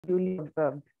duly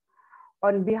observed.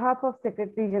 On behalf of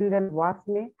Secretary General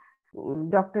WASME,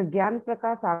 Dr. Gyan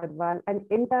Prakash Agarwal, and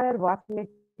entire WASME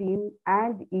team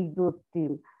and e-group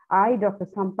team, I, Dr.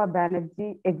 Sampa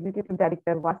Banerjee, Executive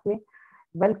Director WASME,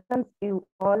 welcomes you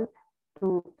all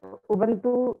to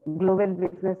Ubuntu Global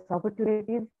Business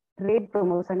Opportunities Trade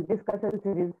Promotion Discussion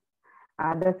Series.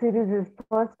 The series is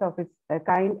first of its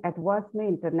kind at WASME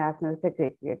International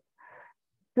Secretariat.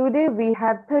 Today we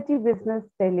have 30 business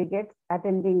delegates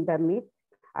attending the meet.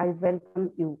 I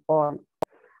welcome you all.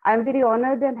 I am very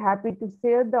honored and happy to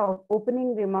share the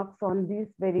opening remarks on this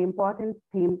very important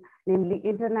theme, namely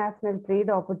international trade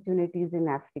opportunities in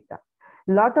Africa.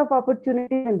 Lot of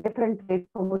opportunities and different trade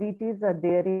commodities are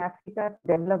there in Africa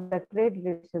to develop the trade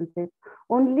relationships.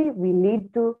 Only we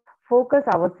need to focus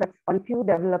ourselves on few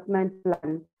development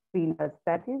plan pillars,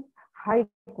 that is high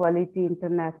quality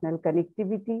international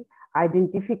connectivity,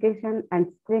 identification and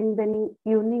strengthening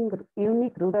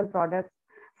unique rural products,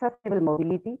 sustainable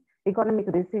mobility, economic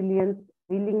resilience,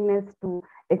 willingness to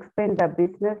expand the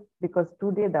business, because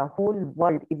today the whole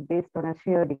world is based on a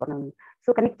shared economy.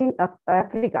 So connecting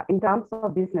Africa in terms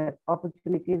of business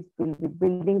opportunities will be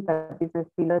building the business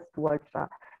pillars towards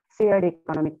shared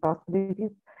economic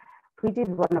possibilities, which is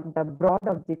one of the broad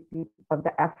objectives of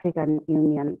the African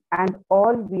Union, and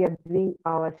all we are doing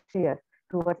our share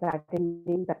towards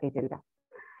attending the agenda.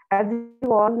 As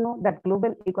you all know, that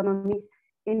global economy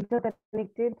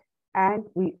interconnected, and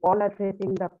we all are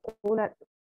facing the polar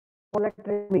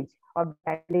image of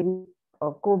the pandemic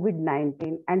of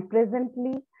COVID-19, and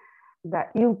presently the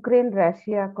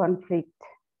Ukraine-Russia conflict,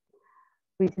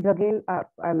 which is again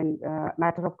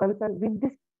matter of concern. With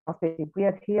this perspective, we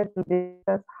are here to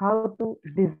discuss how to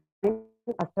design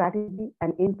a strategy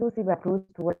and inclusive approach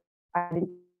towards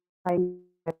identifying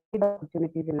trade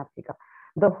opportunities in Africa.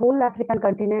 The whole African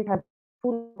continent has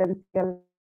full potential,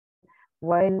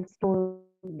 wild stone,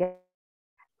 gas,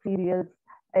 cereals,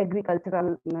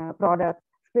 agricultural products,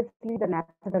 especially the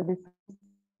natural resources,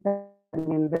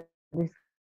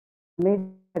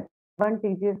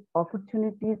 advantages,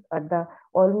 opportunities are the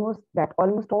almost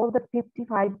all the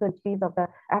 55 countries of the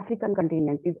African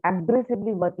continent is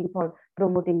aggressively working for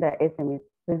promoting the SMEs.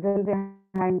 Reason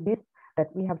behind this, that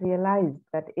we have realized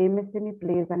that MSME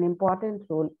plays an important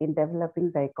role in developing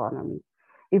the economy.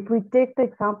 If we take the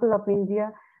example of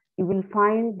India, you will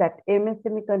find that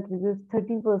MSME contributes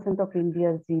 30% of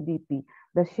India's GDP.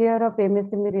 The share of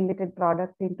MSME related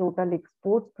products in total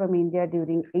exports from India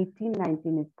during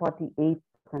 18-19 is 48%.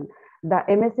 The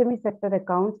MSME sector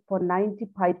accounts for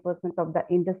 95% of the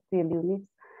industrial units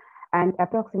and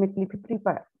approximately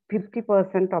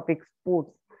 50% of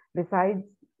exports. Besides,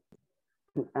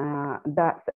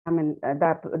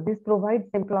 this provides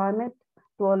employment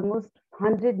to almost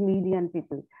 100 million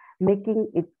people, making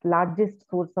it largest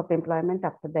source of employment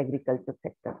after the agriculture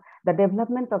sector. The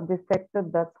development of this sector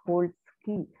thus holds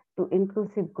key to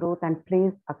inclusive growth and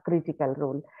plays a critical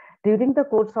role. During the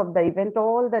course of the event,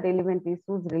 all the relevant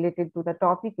issues related to the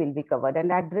topic will be covered and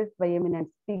addressed by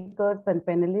eminent speakers and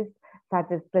panelists,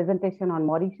 such as presentation on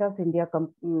Mauritius, India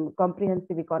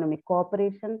Comprehensive Economic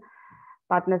Cooperation,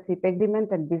 partnership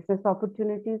agreement and business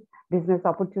opportunities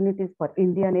for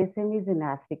Indian SMEs in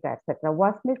Africa, etc.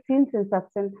 WASME since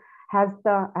inception has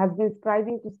been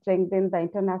striving to strengthen the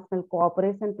international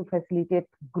cooperation to facilitate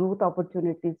growth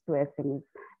opportunities to SMEs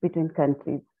between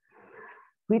countries.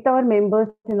 With our members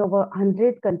in over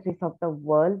 100 countries of the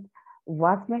world,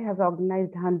 WASME has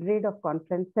organized hundreds of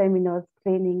conference, seminars,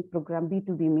 training program,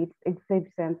 B2B meets,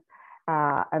 exhibitions.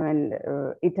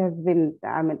 It has been,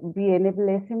 we enable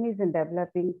SMEs in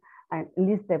developing and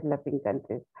least developing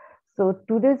countries. So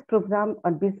today's program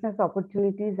on business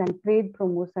opportunities and trade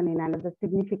promotion in another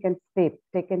significant step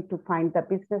taken to find the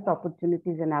business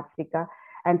opportunities in Africa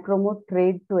and promote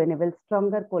trade to enable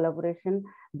stronger collaboration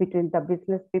between the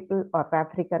business people of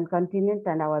African continent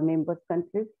and our member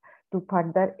countries to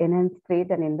further enhance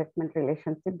trade and investment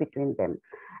relationship between them.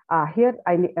 Here,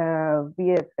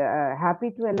 we are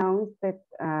happy to announce that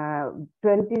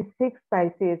 26th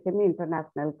ICSME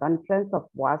International Conference of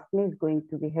WASME is going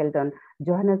to be held on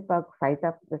Johannesburg,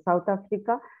 South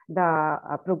Africa. The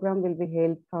program will be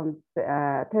held from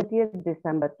 30th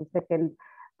December to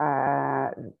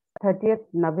 30th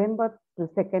November to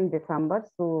 2nd December.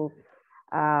 So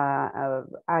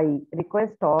I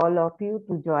request all of you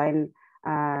to join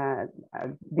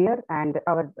there, and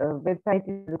our website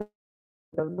is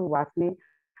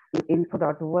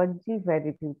www.wasmeinfo.org, where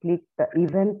if you click the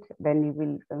event, then you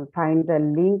will find the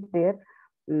link there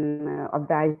of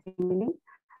the IC link.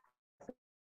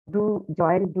 Do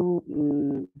join, do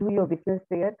your business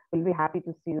there. We'll be happy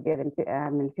to see you there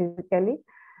physically.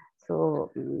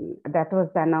 So that was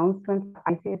the announcement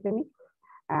of ICSME,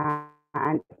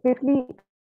 and especially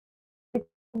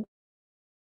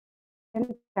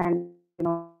and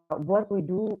work we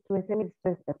do to SMEs,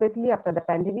 especially after the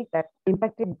pandemic that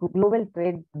impacted global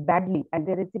trade badly, and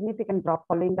there is significant drop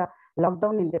following the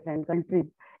lockdown in different countries.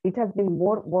 It has been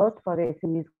more worse for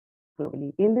SMEs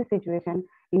globally. In this situation,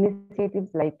 initiatives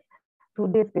like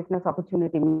today's business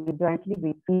opportunity made jointly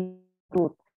with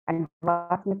growth and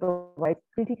WASME provides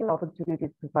critical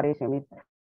opportunities for SMEs.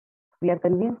 We are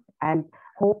convinced and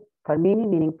hope for many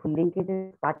meaningful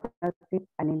linkages, partnerships,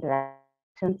 and interactions.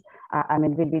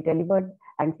 Will be delivered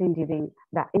and seen during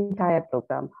the entire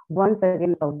program. Once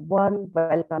again, a warm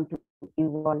welcome to you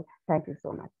all. Thank you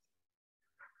so much.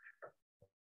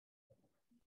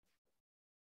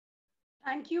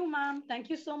 Thank you, ma'am.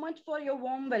 Thank you so much for your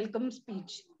warm welcome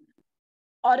speech.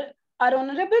 Our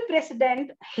Honorable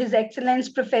President, His Excellence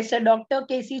Professor Dr.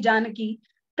 K.C. Janakee,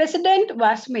 President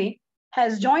WASME,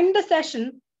 has joined the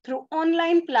session through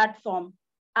online platform.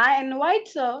 I invite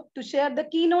Sir to share the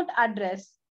keynote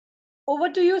address. Over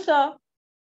to you, sir.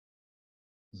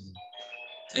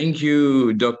 Thank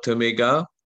you, Dr. Mega.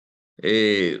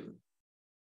 Mr.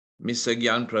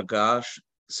 Gyan Prakash,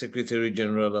 Secretary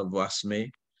General of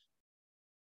WASME,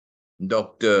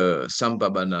 Dr. Sampa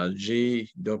Banerjee,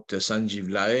 Dr. Sanjeev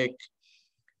Laek,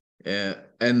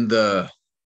 and the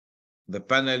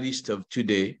panelists of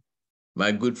today,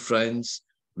 my good friends,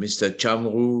 Mr.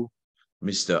 Chamroo,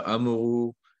 Mr.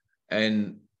 Amoroo,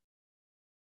 and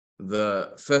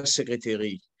the First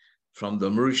Secretary from the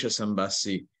Mauritius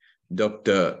Embassy,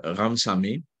 Dr.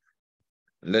 Ramasamy.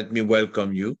 Let me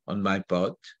welcome you on my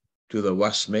part to the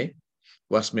WASME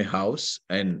House,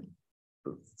 and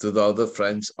to the other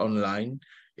friends online,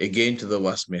 again to the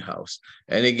WASME House.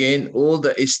 And again, all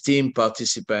the esteemed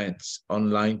participants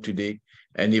online today,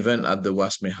 and even at the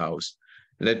WASME House.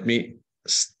 Let me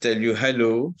tell you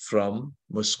hello from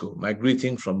Moscow, my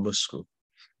greeting from Moscow.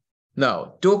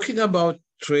 Now, talking about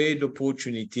trade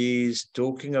opportunities,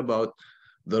 talking about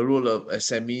the role of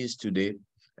SMEs today,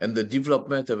 and the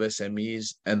development of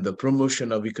SMEs and the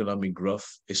promotion of economic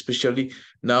growth, especially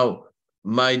now,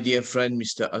 my dear friend,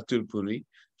 Mr. Atul Puri,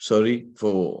 sorry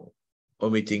for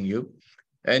omitting you,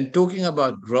 and talking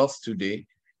about growth today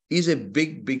is a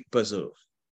big, big puzzle,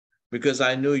 because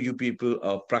I know you people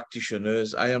are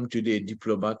practitioners. I am today a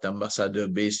diplomat, ambassador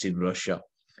based in Russia.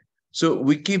 So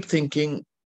we keep thinking,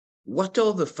 what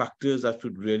are the factors that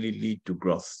would really lead to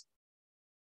growth?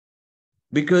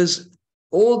 Because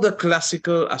all the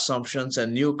classical assumptions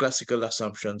and neoclassical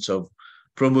assumptions of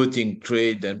promoting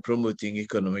trade and promoting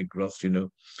economic growth,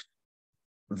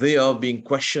 they are being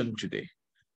questioned today.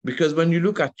 Because when you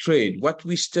look at trade, what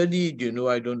we studied,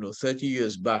 30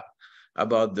 years back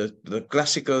about the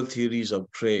classical theories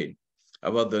of trade,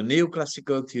 about the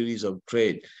neoclassical theories of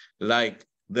trade, like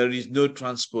there is no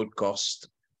transport cost,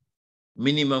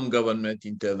 minimum government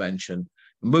intervention,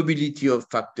 mobility of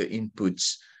factor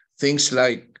inputs, things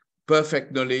like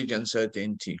perfect knowledge and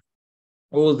certainty.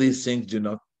 All these things do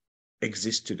not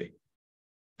exist today.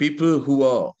 People who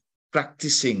are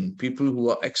practicing, people who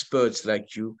are experts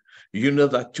like you know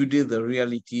that today the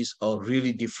realities are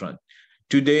really different.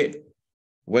 Today,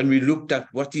 when we looked at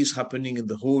what is happening in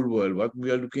the whole world, what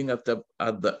we are looking at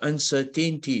the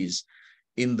uncertainties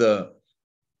in the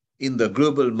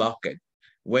global market,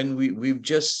 when we've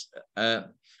just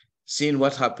seen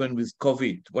what happened with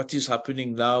COVID, what is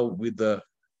happening now with the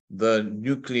with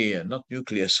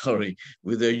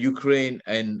the Ukraine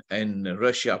and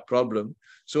Russia problem.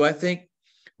 So I think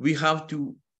we have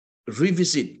to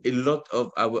revisit a lot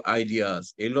of our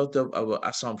ideas, a lot of our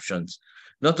assumptions,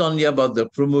 not only about the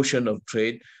promotion of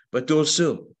trade, but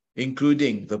also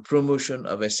including the promotion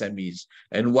of SMEs.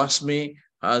 And WASME,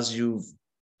 as you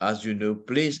know,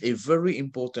 plays a very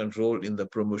important role in the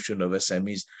promotion of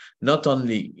SMEs, not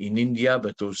only in India,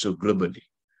 but also globally.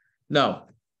 Now,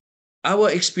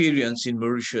 our experience in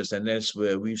Mauritius and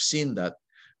elsewhere, we've seen that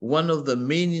one of the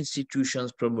main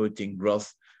institutions promoting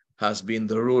growth has been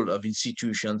the role of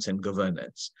institutions and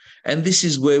governance. And this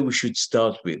is where we should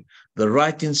start with the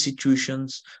right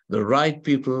institutions, the right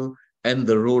people, and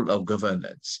the role of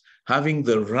governance. Having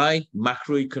the right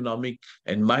macroeconomic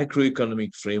and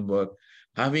microeconomic framework,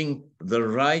 having the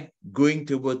right going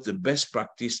towards the best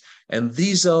practice. And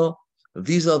these are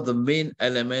the main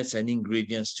elements and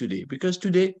ingredients today, because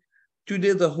today,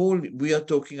 we are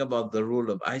talking about the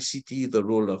role of ICT, the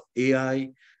role of AI,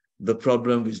 the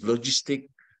problem with logistics.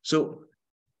 So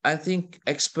I think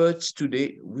experts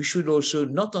today, we should also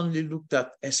not only look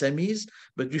at SMEs,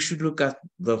 but we should look at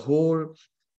the whole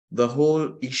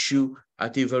issue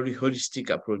at a very holistic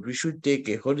approach. We should take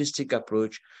a holistic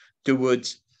approach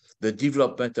towards the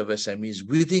development of SMEs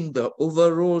within the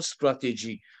overall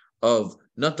strategy of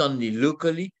not only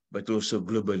locally, but also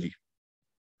globally.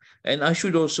 And I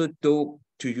should also talk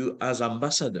to you as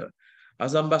ambassador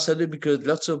because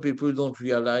lots of people don't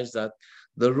realize that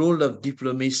the role of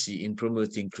diplomacy in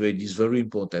promoting trade is very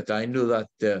important. I know that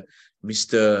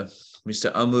Mr.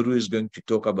 Amoroo is going to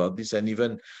talk about this, and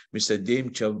even Mr.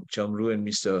 Dame Chamroo and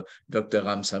Mr. Dr.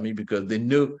 Ramasamy, because they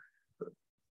know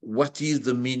what is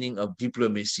the meaning of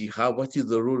diplomacy, what is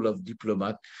the role of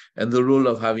diplomat, and the role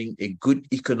of having a good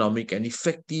economic and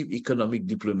effective economic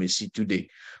diplomacy today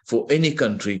for any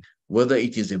country, whether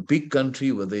it is a big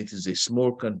country, whether it is a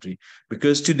small country.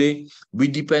 Because today we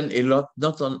depend a lot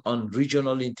not on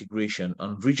regional integration,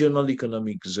 on regional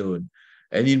economic zone.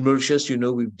 And in Mauritius, you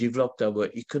know, we've developed our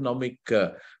economic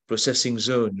processing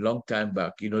zone long time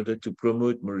back in order to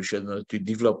promote Mauritius, in order to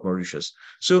develop Mauritius.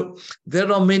 So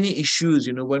there are many issues,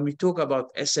 you know, when we talk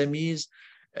about SMEs,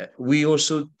 we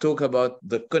also talk about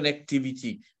the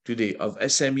connectivity today of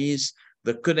SMEs,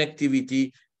 the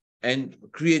connectivity and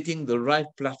creating the right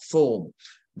platform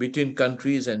between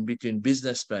countries and between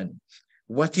businessmen.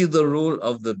 What is the role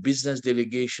of the business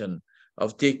delegation?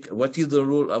 What is the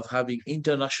role of having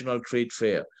international trade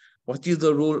fair? What is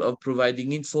the role of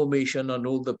providing information on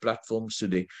all the platforms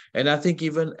today? And I think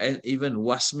even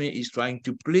WASME is trying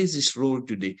to play this role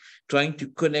today, trying to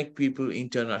connect people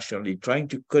internationally, trying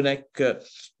to connect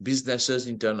businesses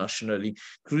internationally,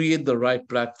 create the right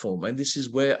platform. And this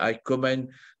is where I commend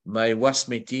my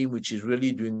WASME team, which is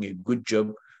really doing a good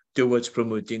job towards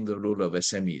promoting the role of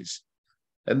SMEs.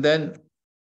 And then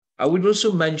I would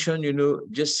also mention, you know,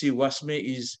 just see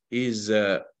WASME is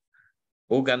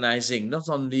organizing not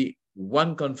only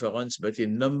one conference, but a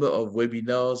number of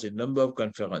webinars, a number of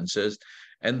conferences.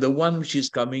 And the one which is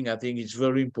coming, I think it's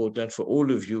very important for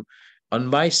all of you. On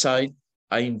my side,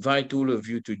 I invite all of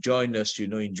you to join us, you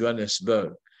know, in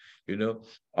Johannesburg, you know,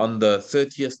 on the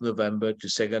 30th November to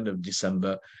 2nd of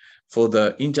December for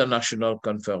the International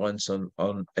Conference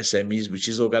on SMEs, which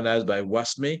is organized by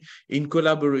WASME in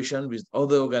collaboration with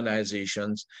other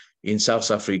organizations in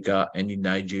South Africa and in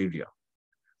Nigeria.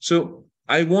 So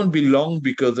I won't be long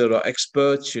because there are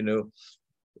experts, you know,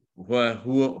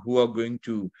 who are going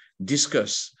to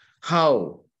discuss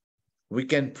how we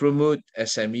can promote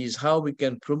SMEs, how we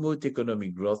can promote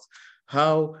economic growth,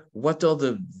 what are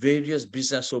the various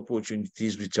business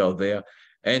opportunities which are there.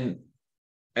 And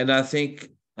I think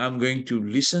I'm going to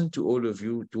listen to all of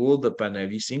you, to all the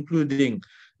panelists, including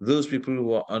those people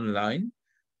who are online,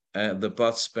 the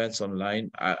participants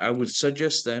online. I would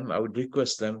suggest them, I would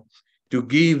request them to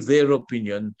give their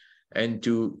opinion and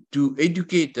to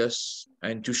educate us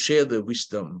and to share the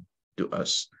wisdom to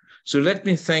us. So let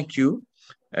me thank you.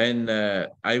 And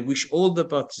I wish all the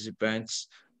participants,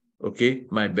 okay,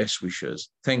 my best wishes.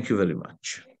 Thank you very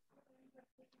much.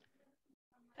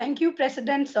 Thank you,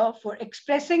 President Sir, for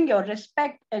expressing your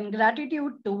respect and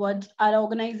gratitude towards our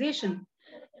organization.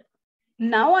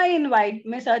 Now I invite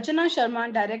Ms. Archana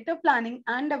Sharma, Director Planning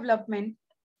and Development,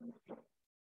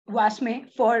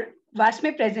 WASME, for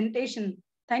WASME presentation.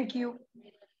 Thank you.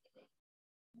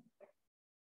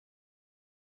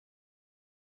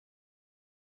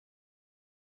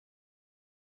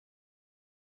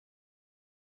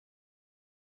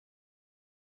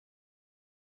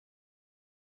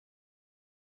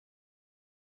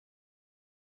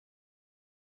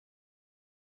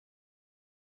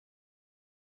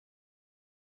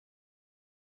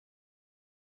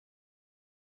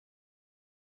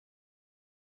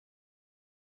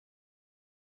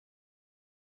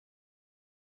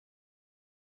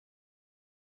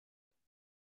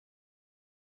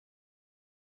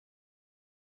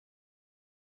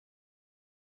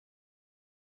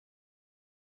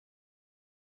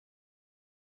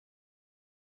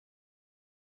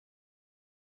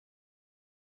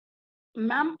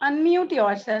 Ma'am, unmute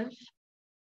yourself.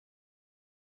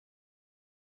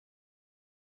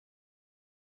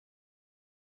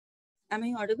 Am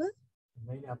I audible?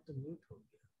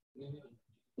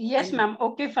 Yes, ma'am.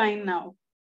 Okay, fine now.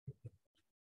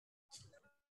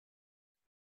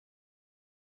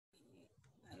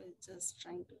 I was just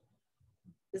trying to.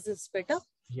 Is this better?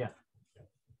 Yeah.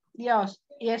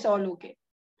 Yes, all okay.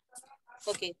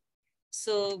 Okay.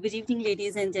 So, good evening,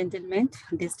 ladies and gentlemen,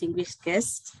 distinguished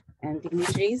guests and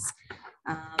dignitaries.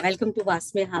 Welcome to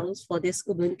WASME House for this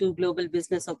UBUNTU Global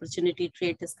Business Opportunity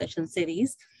Trade Discussion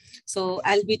Series. So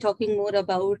I'll be talking more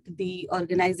about the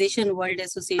organization World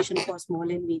Association for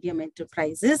Small and Medium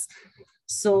Enterprises.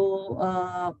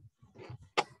 So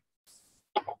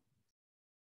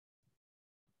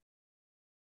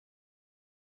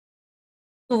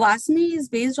So WASME is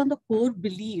based on the core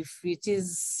belief, which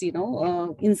is,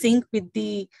 in sync with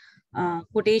the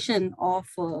quotation of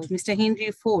Mr.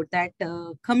 Henry Ford, that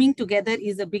coming together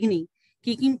is a beginning,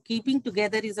 keeping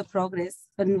together is a progress,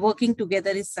 and working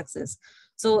together is success.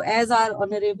 So as our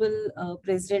Honorable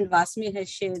President WASME has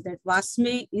shared, that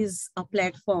WASME is a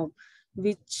platform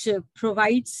which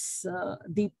provides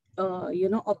the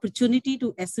opportunity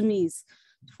to SMEs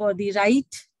for the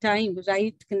right time,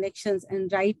 right connections,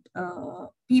 and right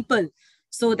people,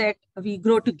 so that we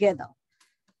grow together.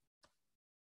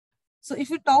 So if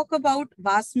you talk about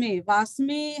WASME,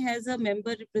 WASME has a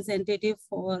member representative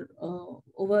for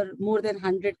over more than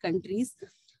 100 countries.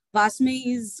 WASME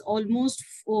is almost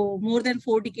more than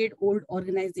 4-decade-old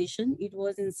organization. It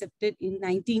was incepted in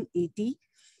 1980.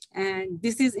 And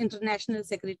this is International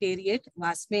Secretariat,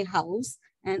 WASME House,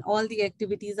 and all the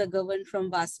activities are governed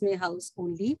from WASME House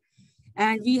only.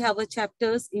 And we have a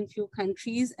chapters in few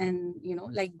countries, and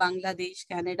like Bangladesh,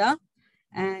 Canada.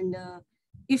 And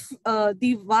if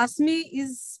the WASME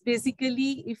is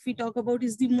basically, if we talk about,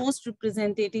 is the most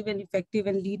representative and effective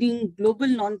and leading global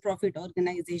non-profit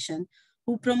organization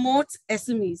who promotes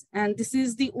SMEs. And this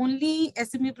is the only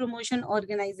SME promotion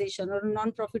organization or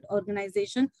non-profit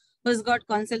organization who has got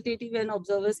consultative and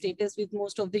observer status with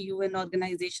most of the UN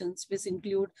organizations, which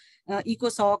include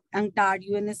ECOSOC, UNCTAD,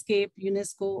 UNESCAPE,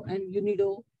 UNESCO, and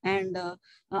UNIDO, and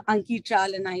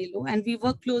UNCITRAL and ILO. And we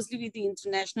work closely with the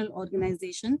international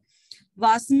organization.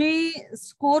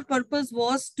 WASME's core purpose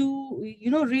was to,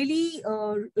 really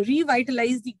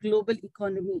revitalize the global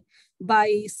economy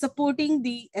by supporting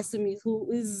the SMEs,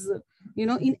 who is,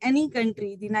 in any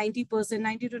country, the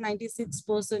 90% to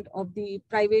 96% of the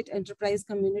private enterprise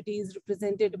community is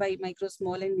represented by micro,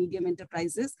 small, and medium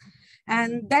enterprises.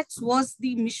 And that was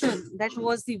the mission, that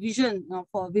was the vision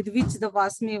with which the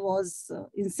WASME was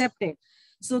incepted.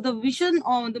 So the mission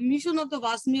on the mission of the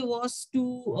WASME was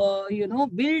to,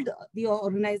 build the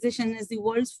organization as the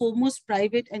world's foremost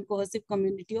private and cohesive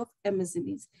community of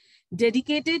MSMEs,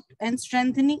 dedicated to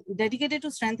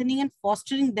strengthening and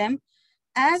fostering them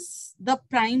as the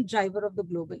prime driver of the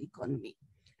global economy.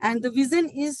 And the vision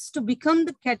is to become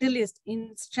the catalyst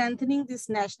in strengthening this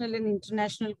national and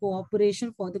international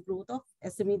cooperation for the growth of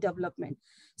SME development.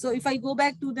 So if I go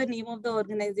back to the name of the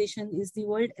organization, is the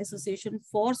World Association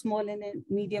for Small and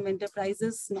Medium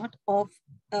Enterprises, not of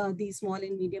the small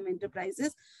and medium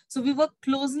enterprises. So we work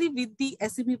closely with the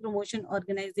SME promotion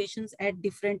organizations at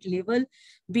different level,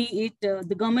 be it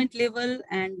the government level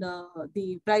and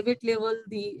the private level,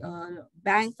 the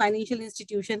bank, financial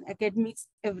institution, academics,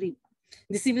 everyone,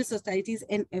 the civil societies,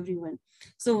 and everyone.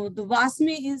 So the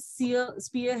WASME is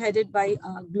spearheaded by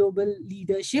global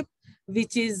leadership,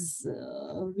 which is,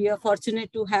 we are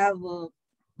fortunate to have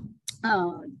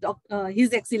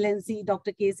His Excellency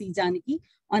Dr. K.C. Janakee,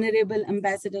 Honorable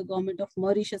Ambassador Government of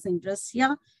Mauritius and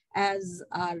Russia, as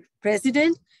our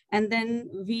president. And then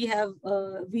we have,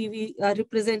 we are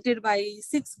represented by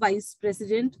 6 vice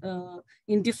presidents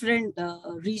in different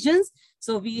regions.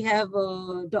 So we have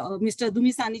Mr.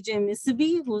 Dumisani J.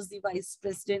 Misibi, who's the vice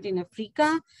president in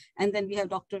Africa. And then we have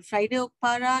Dr. Friday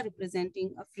Okpara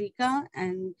representing Africa.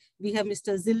 And we have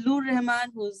Mr. Zillur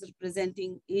Rahman, who's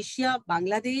representing Asia,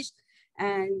 Bangladesh.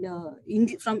 And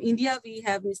from India, we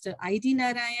have Mr. I.D.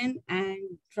 Narayan,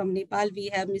 and from Nepal, we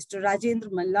have Mr.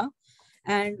 Rajendra Malla.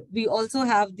 And we also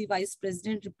have the Vice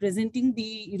President representing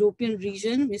the European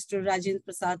region, Mr. Rajendra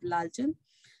Prasad Lalchan.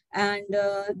 And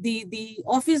the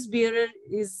office bearer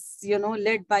is,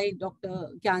 led by Dr.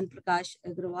 Gyan Prakash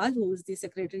Agrawal, who is the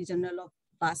Secretary General of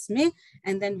WASME.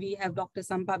 And then we have Dr.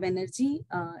 Sampa Banerjee,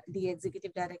 the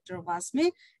Executive Director of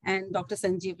WASME, and Dr.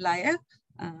 Sanjeev Layak,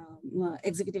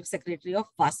 Executive Secretary of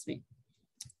WASME.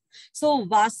 So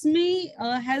WASME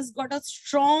has got a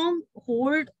strong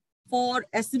hold for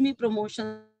SME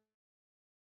promotion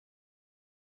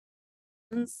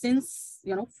since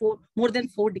more than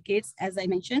 4 decades, as I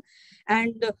mentioned.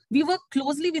 And we work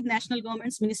closely with national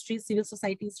governments, ministries, civil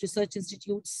societies, research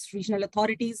institutes, regional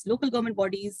authorities, local government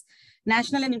bodies,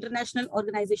 national and international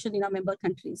organizations in our member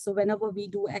countries. So whenever we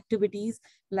do activities,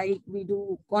 like we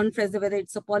do conference, whether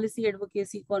it's a policy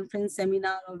advocacy conference,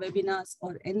 seminar, or webinars,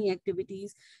 or any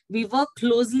activities, we work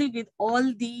closely with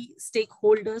all the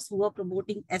stakeholders who are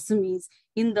promoting SMEs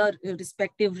in the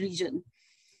respective region.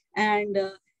 And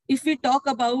if we talk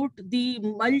about the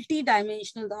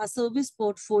multi-dimensional, the service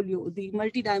portfolio, the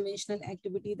multi-dimensional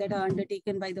activity that are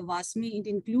undertaken by the WASME, it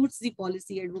includes the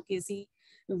policy advocacy.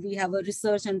 We have a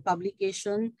research and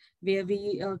publication where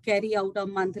we carry out a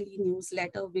monthly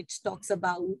newsletter which talks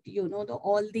about,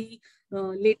 all the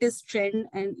latest trend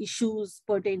and issues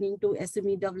pertaining to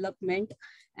SME development.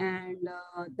 And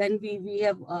then we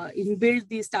have inbuilt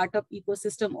the startup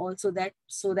ecosystem also, that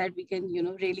so that we can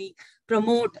really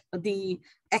promote the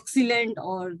excellent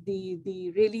or the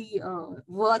really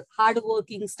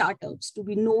hardworking startups to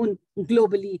be known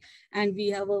globally. And we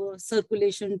have a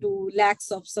circulation to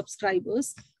lakhs of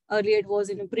subscribers. Earlier it was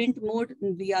in a print mode,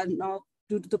 and we are now,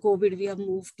 due to the COVID, we have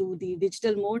moved to the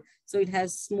digital mode. So it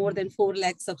has more than 4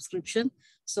 lakh subscription.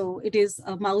 So it is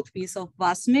a mouthpiece of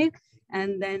WASME.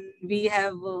 And then we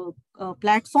have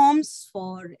platforms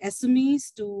for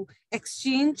SMEs to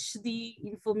exchange the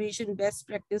information, best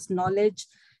practice, knowledge,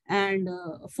 and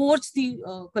forge the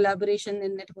collaboration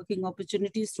and networking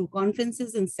opportunities through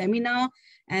conferences and seminar.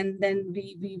 And then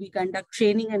we conduct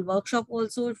training and workshop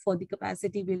also for the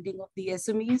capacity building of the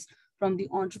SMEs, from the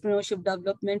entrepreneurship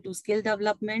development to skill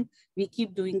development. We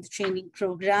keep doing the training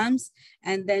programs.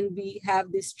 And then we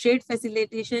have this trade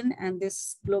facilitation and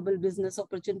this global business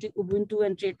opportunity, Ubuntu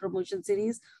and trade promotion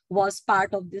series was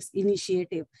part of this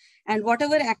initiative. And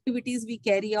whatever activities we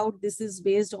carry out, this is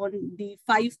based on the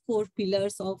 5 core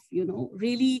pillars of,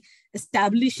 really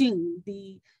establishing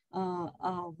the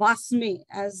WASME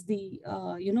as the,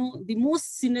 the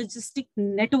most synergistic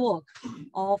network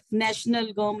of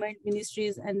national government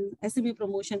ministries and SME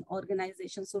promotion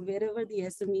organizations. So wherever the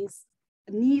SMEs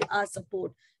need our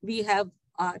support, we have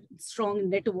our strong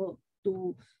network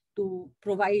to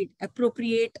provide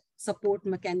appropriate support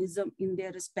mechanism in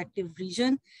their respective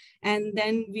region. And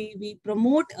then we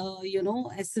promote,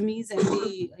 SMEs and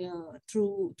we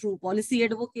through policy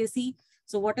advocacy.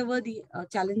 So whatever the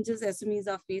challenges SMEs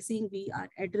are facing, we are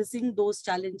addressing those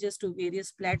challenges to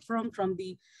various platforms, from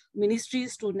the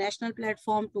ministries to national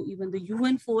platform to even the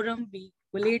UN forum. We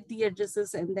collate the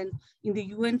addresses, and then in the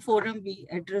UN forum, we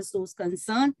address those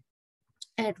concerns.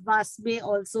 At WASME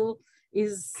also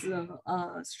is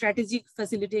a strategic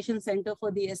facilitation center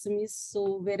for the SMEs.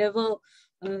 So wherever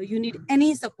you need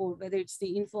any support, whether it's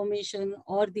the information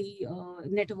or the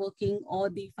networking or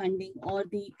the funding or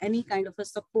the any kind of a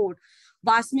support,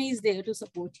 WASME is there to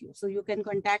support you. So you can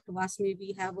contact WASME.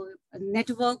 We have a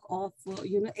network of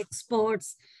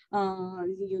experts, the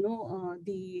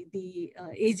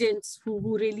agents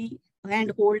who really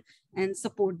handhold and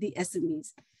support the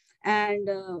SMEs. And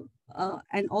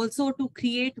also to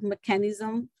create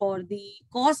mechanism for the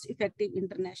cost-effective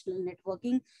international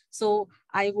networking. So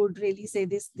I would really say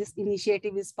this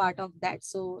initiative is part of that.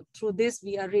 So through this,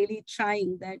 we are really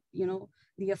trying that,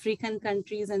 the African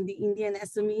countries and the Indian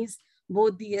SMEs,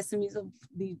 both the SMEs of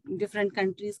the different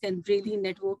countries can really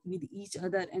network with each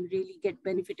other and really get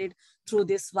benefited through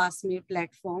this WASME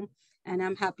platform. And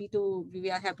we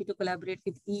are happy to collaborate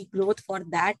with eGrowth for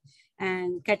that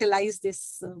and catalyze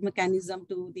this mechanism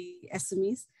to the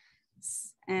SMEs.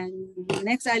 And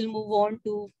next I'll move on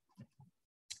to,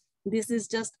 this is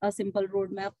just a simple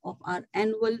roadmap of our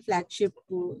annual flagship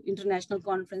international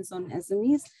conference on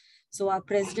SMEs. So our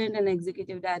president and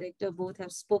executive director both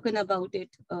have spoken about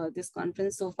it, this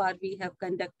conference. So far, we have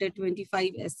conducted 25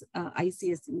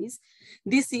 ICSMEs.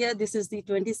 This year, this is the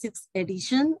 26th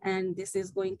edition, and this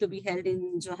is going to be held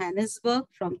in Johannesburg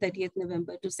from 30th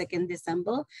November to 2nd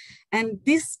December. And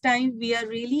this time, we are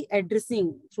really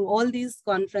addressing, through all these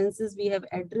conferences, we have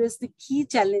addressed the key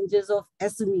challenges of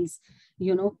SMEs,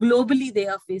 globally they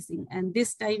are facing. And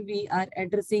this time we are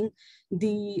addressing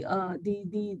the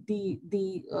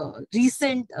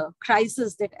recent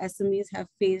crisis that SMEs have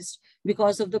faced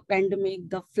because of the pandemic,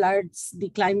 the floods, the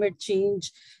climate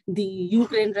change, the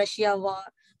Ukraine-Russia war.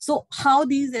 So how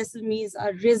these SMEs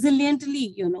are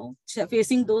resiliently,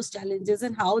 facing those challenges,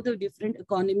 and how the different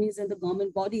economies and the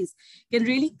government bodies can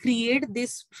really create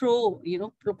this pro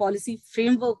policy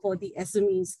framework for the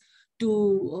SMEs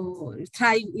to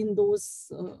thrive in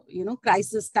those,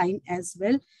 crisis time as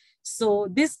well. So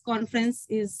this conference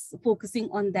is focusing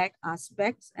on that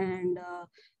aspect, and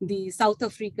the South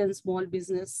African Small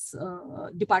Business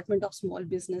Department of Small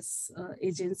Business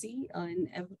Agency and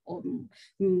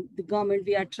the government,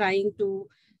 we are trying to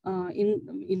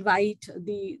invite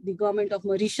the government of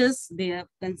Mauritius. They have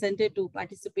consented to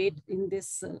participate in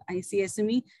this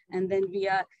ICSME, and then we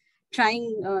are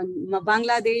trying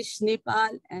Bangladesh,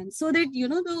 Nepal, and so that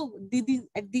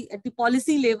at the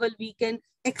policy level we can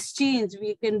exchange,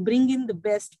 we can bring in the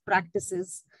best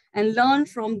practices and learn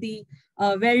from the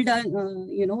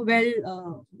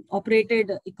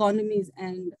operated economies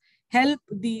and help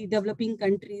the developing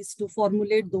countries to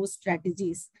formulate those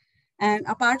strategies. And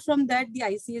apart from that, the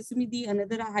ICSME,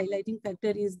 another highlighting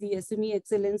factor is the SME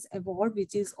Excellence Award,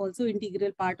 which is also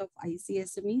integral part of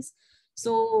ICSMEs.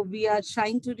 So we are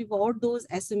trying to reward those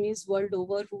SMEs world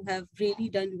over who have really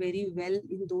done very well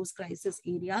in those crisis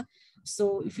area.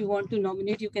 So if you want to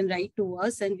nominate, you can write to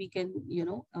us and we can,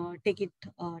 take it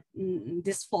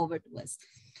this forward to us.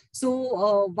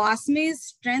 So Wasame's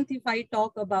strength, if I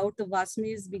talk about the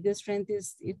Wasame's biggest strength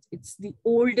is it's the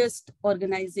oldest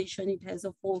organization. It has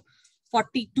a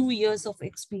 42 years of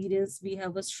experience. We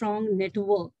have a strong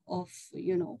network of,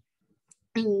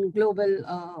 in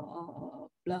global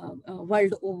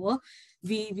world over.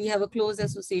 We have a close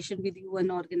association with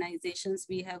UN organizations.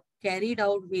 We have carried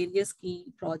out various key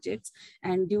projects,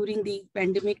 and during the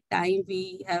pandemic time,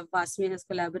 Wasame has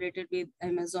collaborated with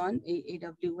Amazon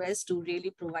AWS to really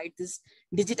provide this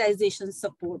digitization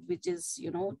support, which is,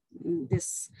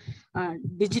 this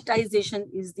digitization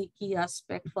is the key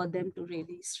aspect for them to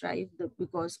really strive,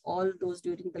 because all those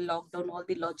during the lockdown, all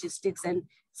the logistics and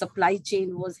supply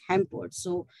chain was hampered.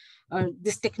 So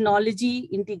this technology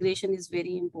integration is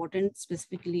very important,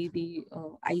 specifically the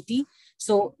IT.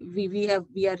 So we are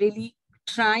really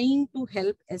trying to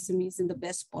help SMEs in the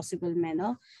best possible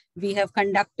manner. We have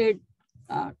conducted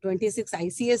 26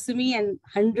 ICSME and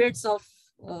hundreds of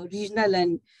regional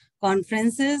and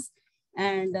conferences.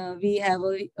 And we have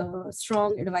a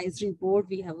strong advisory board.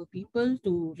 We have a people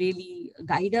to really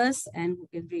guide us and who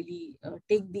can really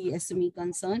take the SME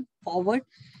concern forward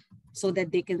so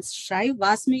that they can strive.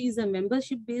 Wasame is a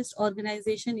membership-based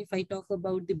organization. If I talk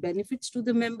about the benefits to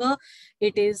the member,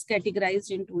 it is categorized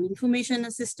into information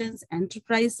assistance,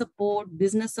 enterprise support,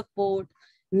 business support,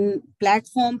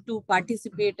 platform to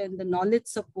participate in the knowledge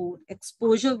support,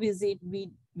 exposure visit. We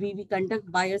conduct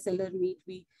buyer-seller meet.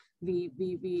 We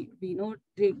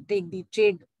take the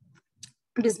trade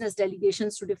business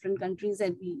delegations to different countries,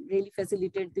 and we really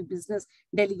facilitate the business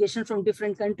delegation from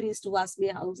different countries to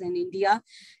Wasame House and India.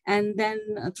 And then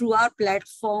through our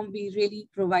platform, we really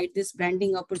provide this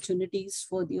branding opportunities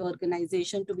for the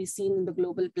organization to be seen in the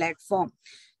global platform.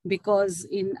 Because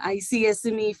in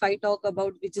ICSME, if I talk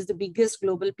about, which is the biggest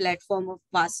global platform of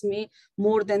Wasame,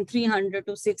 more than 300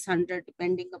 to 600,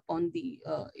 depending upon the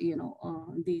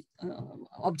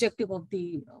objective of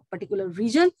the particular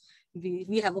region,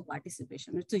 we have a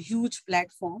participation. It's a huge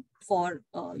platform for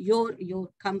your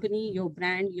company, your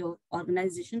brand, your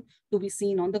organization to be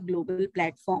seen on the global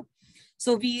platform.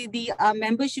 So our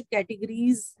membership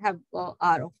categories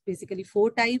are of basically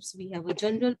 4 types. We have a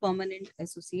general, permanent,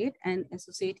 associate, and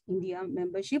associate India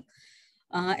membership.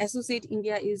 Associate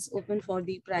India is open for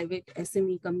the private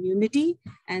SME community,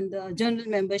 and the general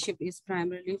membership is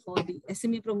primarily for the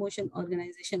SME promotion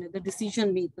organization and the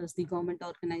decision makers, the government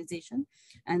organization.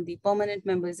 And the permanent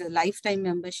member is a lifetime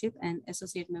membership, and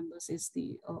associate members is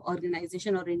the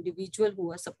organization or individual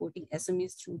who are supporting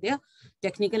SMEs through their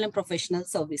technical and professional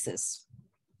services.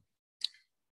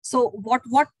 So what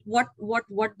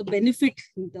the benefit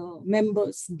the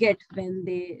members get when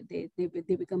they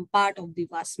become part of the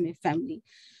Wasame family?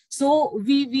 So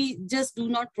we just do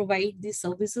not provide these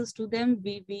services to them.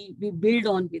 We build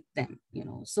on with them,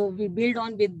 So we build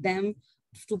on with them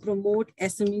to promote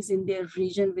SMEs in their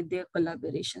region with their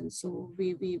collaboration. So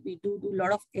we do a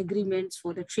lot of agreements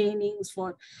for the trainings,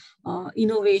 for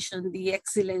innovation, the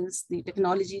excellence, the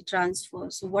technology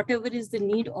transfer. So whatever is the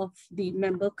need of the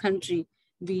member country,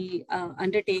 we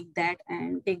undertake that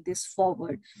and take this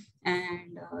forward.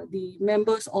 And the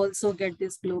members also get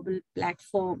this global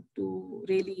platform to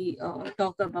really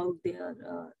talk about their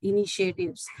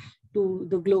initiatives to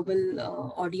the global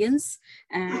audience,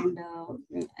 and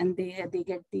they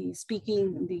get the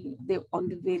speaking on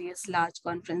the various large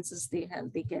conferences they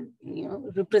can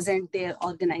represent their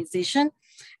organization.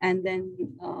 And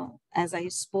then as I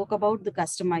spoke about the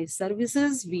customized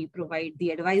services, we provide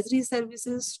the advisory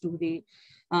services to the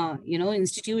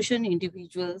institution,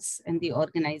 individuals, and the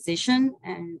organization,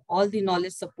 and all the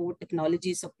knowledge support,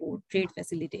 technology support, trade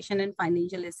facilitation, and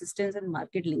financial assistance and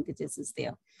market linkages is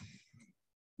there.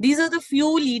 These are the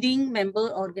few leading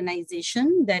member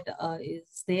organizations that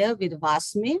is there with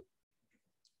Wasame.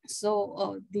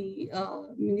 So the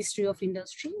Ministry of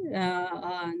Industry,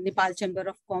 Nepal Chamber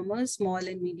of Commerce, Small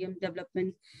and Medium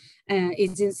Development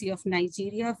Agency of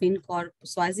Nigeria, FinCorp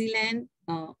Swaziland,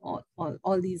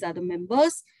 all these are the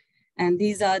members. And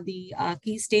these are the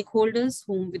key stakeholders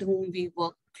with whom we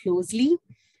work closely.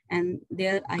 And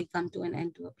there I come to an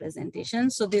end to a presentation.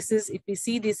 So this is, if we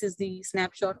see, this is the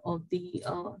snapshot of the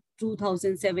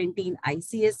 2017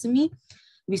 ICSME,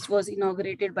 which was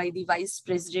inaugurated by the Vice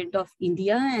President of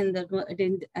India and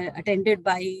attended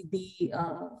by the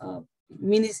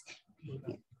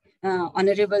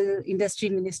Honorable Industry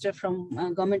Minister from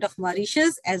Government of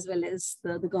Mauritius, as well as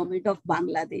the Government of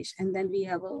Bangladesh. And then we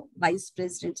have a Vice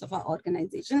Presidents of our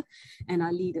organization and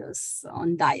our leaders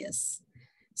on dais.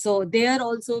 So there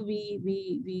also we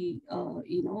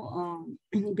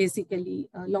basically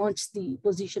launched the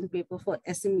position paper for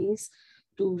SMEs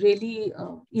to really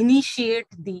initiate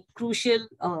the crucial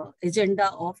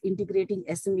agenda of integrating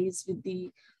SMEs with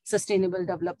the Sustainable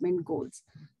Development Goals.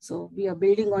 So we are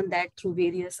building on that through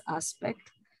various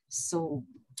aspects. So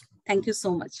thank you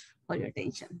so much for your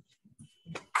attention.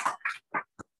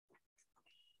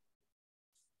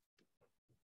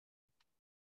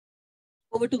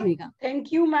 Over to Megha.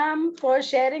 Thank you, ma'am, for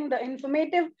sharing the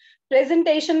informative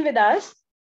presentation with us.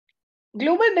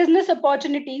 Global Business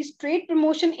Opportunities Trade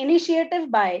Promotion Initiative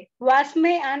by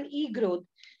WASME and eGrowth.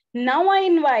 Now I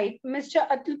invite Mr.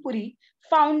 Atul Puri,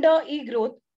 founder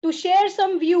eGrowth, to share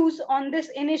some views on this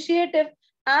initiative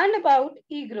and about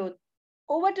eGrowth.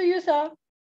 Over to you, sir.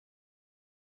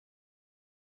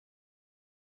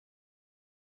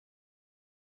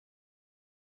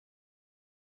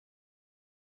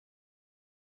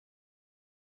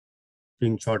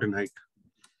 Being short in height,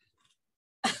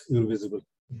 you're visible.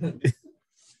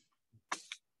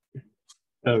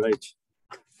 All right.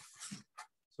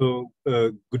 So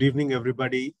good evening,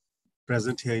 everybody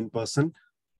present here in person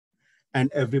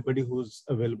and everybody who's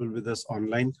available with us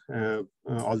online,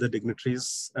 all the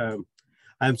dignitaries.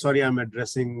 I'm sorry, I'm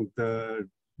addressing the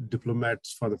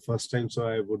diplomats for the first time, so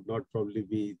I would not probably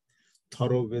be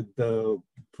thorough with the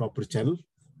proper channel.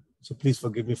 So please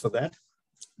forgive me for that.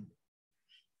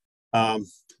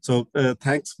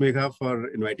 Thanks, Megha, for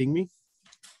inviting me.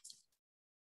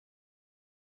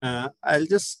 I'll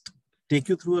just take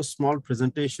you through a small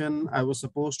presentation. I was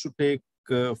supposed to take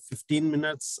 15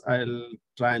 minutes. I'll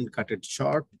try and cut it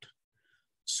short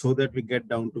so that we get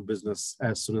down to business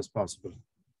as soon as possible.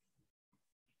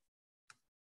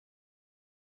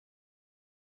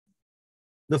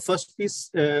 The first piece,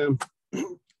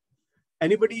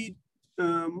 anybody,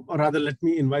 or rather let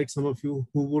me invite some of you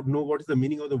who would know what is the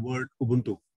meaning of the word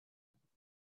Ubuntu.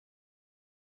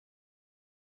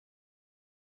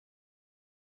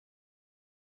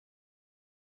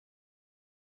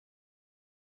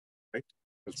 Right?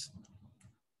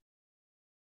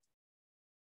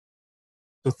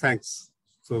 So thanks.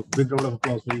 So big round of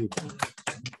applause for you.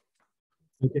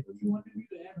 Okay.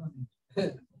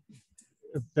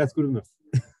 That's good enough.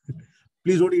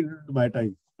 Please don't eat it by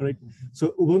time. All right.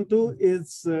 So Ubuntu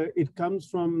is, it comes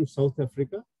from South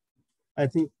Africa. I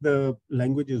think the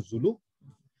language is Zulu.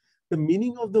 The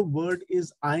meaning of the word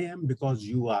is I am because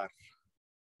you are.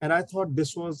 And I thought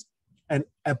this was an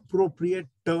appropriate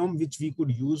term which we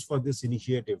could use for this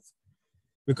initiative,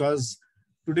 because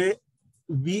today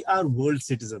we are world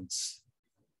citizens.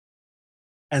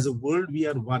 As a world, we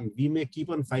are one. We may keep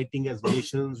on fighting as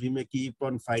nations. We may keep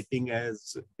on fighting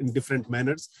as in different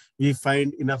manners. We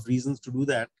find enough reasons to do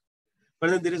that. But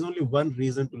then there is only one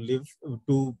reason to live,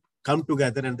 to come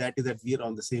together, and that is that we are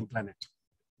on the same planet.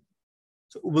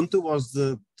 So Ubuntu was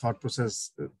the thought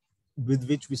process with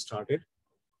which we started.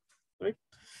 Right?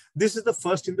 This is the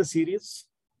first in the series.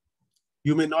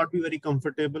 You may not be very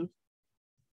comfortable.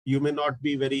 You may not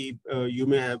be very, you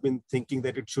may have been thinking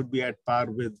that it should be at par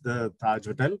with the Taj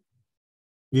Hotel.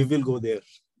 We will go there.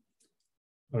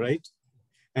 All right.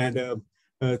 And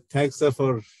thanks, sir,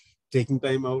 for taking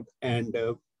time out and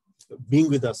being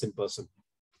with us in person.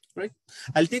 Right.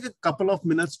 I'll take a couple of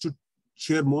minutes to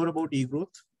share more about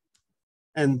eGrowth,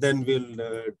 and then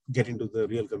we'll get into the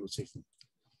real conversation.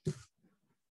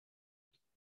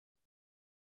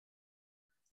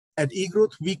 At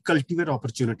eGrowth, we cultivate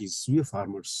opportunities. We are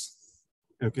farmers.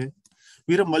 Okay.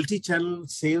 We're a multi-channel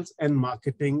sales and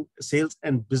marketing, sales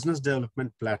and business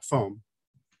development platform.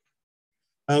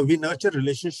 We nurture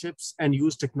relationships and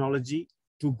use technology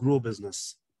to grow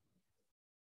business.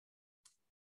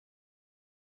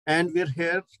 And we're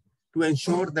here to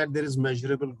ensure that there is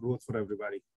measurable growth for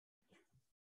everybody.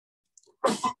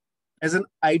 As an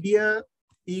idea,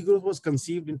 eGrowth was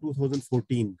conceived in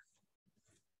 2014.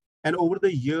 And over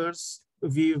the years,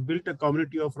 we've built a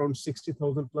community of around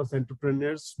 60,000 plus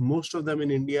entrepreneurs, most of them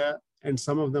in India and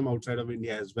some of them outside of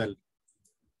India as well.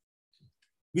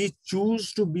 We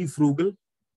choose to be frugal.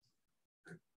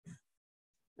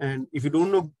 And if you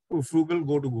don't know frugal,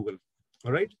 go to Google.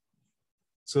 All right.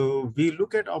 So we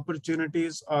look at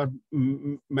opportunities or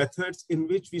methods in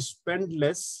which we spend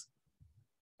less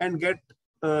and get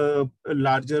a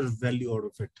larger value out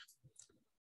of it.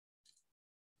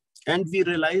 And we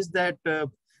realized that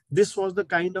this was the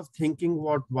kind of thinking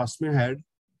what WASME had,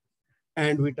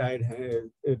 and we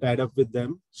tied up with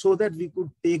them so that we could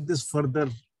take this further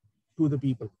to the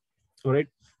people. All right.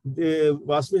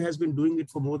 Vasme has been doing it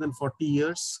for more than 40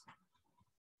 years.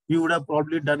 We would have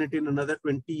probably done it in another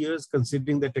 20 years,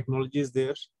 considering the technology is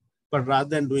there. But rather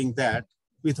than doing that,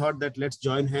 we thought that let's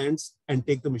join hands and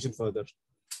take the mission further.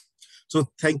 So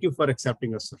thank you for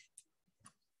accepting us, sir.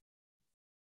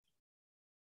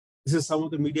 This is some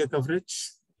of the media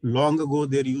coverage. Long ago,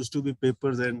 there used to be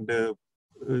papers and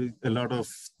a lot of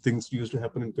things used to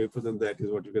happen in papers, and that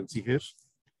is what you can see here.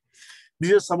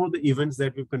 These are some of the events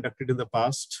that we've conducted in the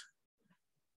past.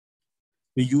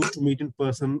 We used to meet in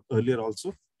person earlier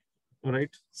also. All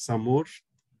right, some more,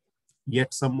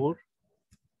 yet some more.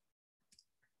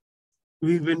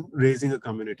 We've been raising a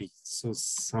community. So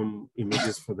some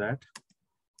images for that.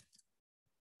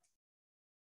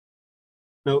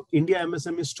 Now, India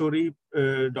MSME story,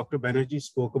 Dr. Banerjee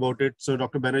spoke about it. So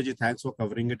Dr. Banerjee, thanks for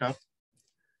covering it up.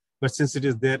 But since it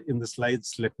is there in the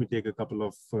slides, let me take a couple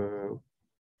of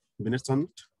minutes on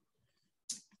it.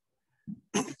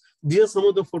 These are some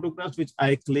of the photographs which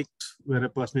I clicked when I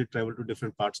personally traveled to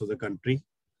different parts of the country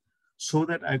so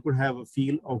that I could have a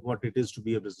feel of what it is to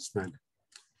be a businessman.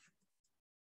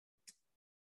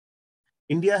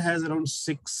 India has around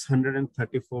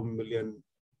 634 million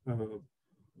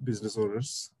business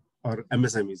owners or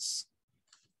MSMEs.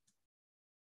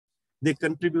 They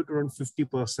contribute around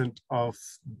 50% of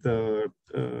the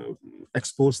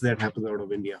exports that happen out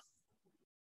of India.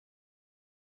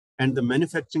 And the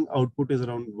manufacturing output is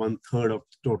around 1/3 of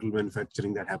total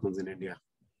manufacturing that happens in India.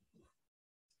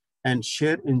 And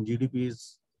share in GDP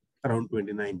is around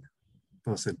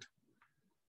 29%.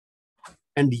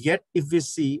 And yet, if we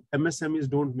see, MSMEs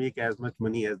don't make as much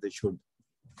money as they should.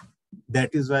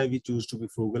 That is why we choose to be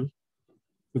frugal,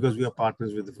 because we are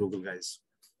partners with the frugal guys.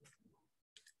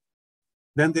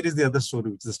 Then there is the other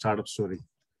story, which is the startup story.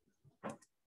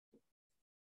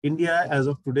 India, as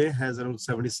of today, has around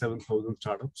 77,000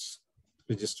 startups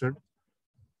registered.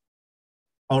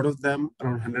 Out of them,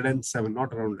 around 107,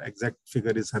 not around, exact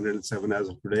figure is 107 as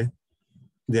of today.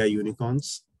 They are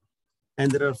unicorns.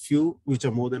 And there are few which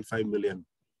are more than $5 billion,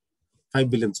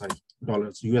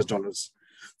 US dollars.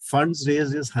 Funds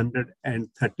raised is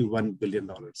 $131 billion.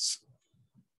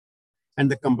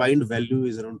 And the combined value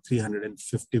is around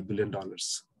 $350 billion.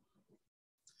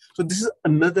 So this is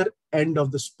another end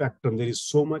of the spectrum. There is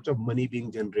so much of money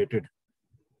being generated.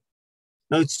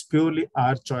 Now it's purely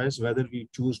our choice whether we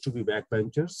choose to be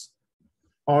backbenchers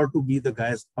or to be the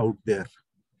guys out there.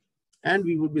 And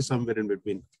we would be somewhere in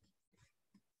between.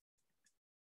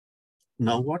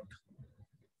 Now what?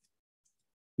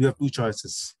 You have two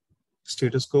choices.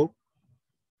 Status quo.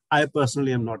 I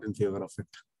personally am not in favor of it.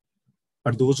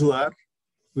 But those who are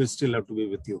will still have to be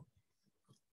with you.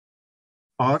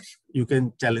 Or you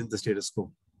can challenge the status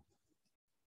quo.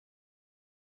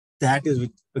 That is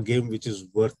a game which is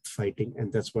worth fighting,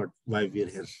 and that's why we're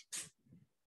here.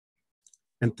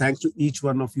 And thanks to each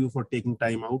one of you for taking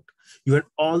time out. You had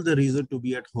all the reason to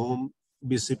be at home,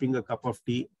 be sipping a cup of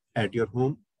tea at your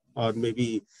home, or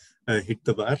maybe hit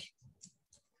the bar.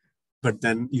 But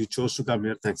then you chose to come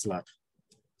here. Thanks a lot.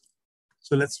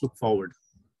 So let's look forward.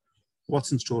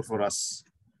 What's in store for us?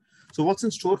 So what's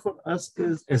in store for us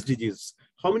is SDGs.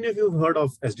 How many of you have heard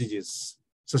of SDGs,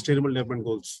 Sustainable Development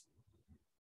Goals?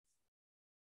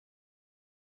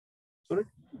 Sorry?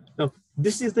 Now,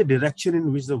 this is the direction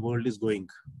in which the world is going.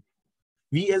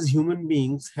 We as human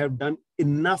beings have done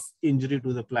enough injury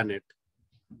to the planet.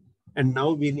 And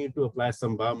now we need to apply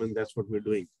some balm, and that's what we're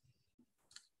doing.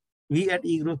 We at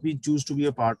eGrowth, we choose to be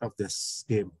a part of this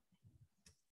game.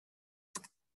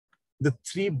 The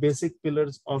three basic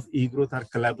pillars of eGrowth are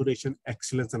collaboration,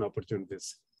 excellence, and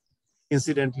opportunities.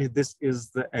 Incidentally, this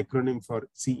is the acronym for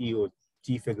CEO,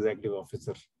 Chief Executive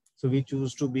Officer. So we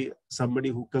choose to be somebody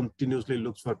who continuously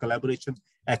looks for collaboration,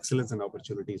 excellence, and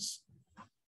opportunities.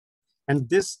 And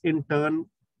this in turn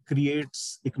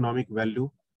creates economic value,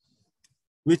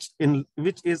 which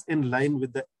is in line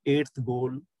with the 8th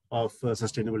goal of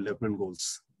Sustainable Development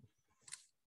Goals.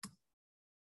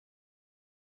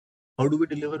 How do we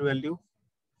deliver value?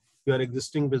 Your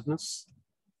existing business.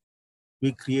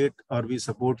 We create or we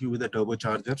support you with a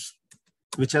turbocharger,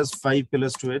 which has 5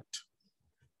 pillars to it: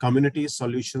 community,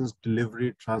 solutions,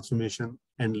 delivery, transformation,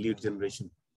 and lead generation,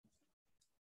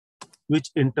 which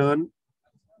in turn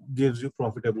gives you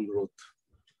profitable growth.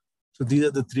 So these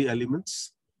are the 3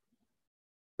 elements.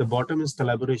 The bottom is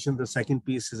collaboration, the second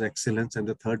piece is excellence, and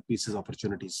the third piece is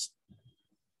opportunities.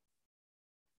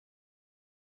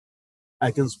 I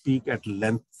can speak at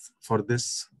length for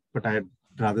this, but I'd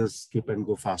rather skip and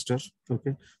go faster.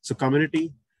 Okay. So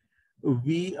community,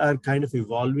 we are kind of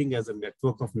evolving as a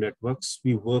network of networks.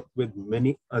 We work with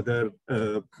many other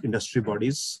industry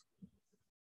bodies.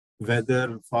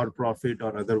 whether for profit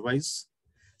or otherwise,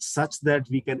 such that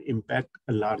we can impact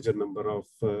a larger number of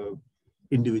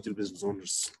individual business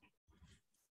owners.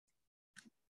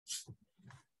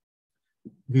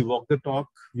 We walk the talk,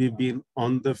 we've been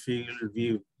on the field,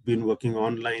 we've been working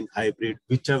online, hybrid,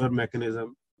 whichever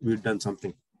mechanism, we've done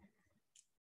something.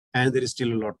 And there is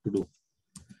still a lot to do.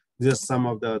 These are some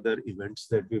of the other events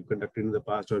that we've conducted in the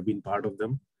past or been part of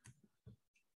them.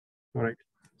 All right,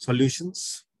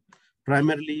 solutions,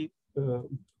 primarily,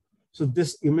 so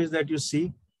this image that you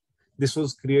see, this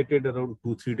was created around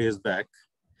 2-3 days back.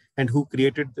 And who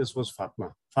created this was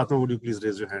Fatma. Fatma, would you please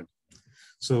raise your hand?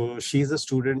 So she's a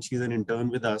student, she's an intern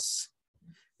with us,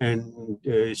 and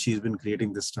she's been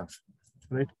creating this stuff,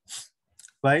 right?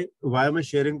 Why am I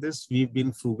sharing this? We've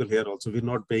been frugal here also. We're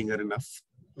not paying her enough.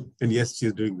 And yes,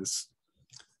 she's doing this,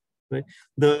 right?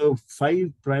 The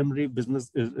 5 primary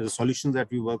business solutions that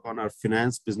we work on are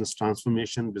finance, business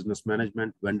transformation, business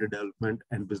management, vendor development,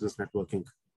 and business networking.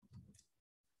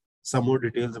 Some more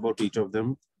details about each of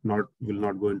them. Will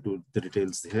not go into the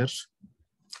details here.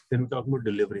 Then we talk about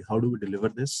delivery. How do we deliver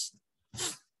this?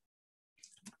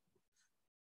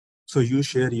 So you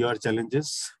share your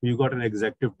challenges. You got an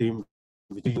executive team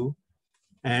with you,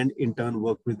 and in turn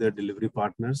work with the delivery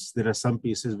partners. There are some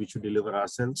pieces which we deliver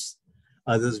ourselves,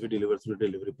 others we deliver through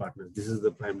delivery partners. This is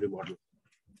the primary model.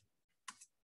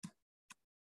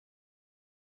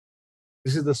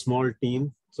 This is the small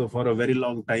team. So for a very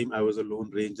long time, I was a lone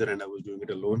ranger and I was doing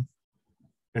it alone.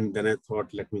 And then I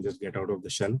thought, let me just get out of the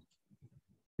shell.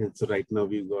 And so right now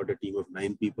we've got a team of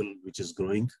 9 people, which is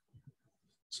growing.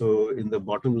 So in the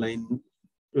bottom line,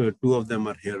 2 of them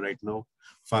are here right now.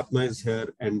 Fatma is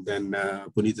here, and then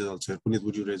Puneet is also here. Puneet,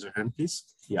 would you raise your hand, please?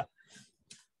 Yeah.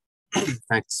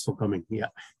 Thanks for coming. Yeah.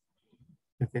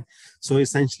 Okay. So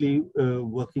essentially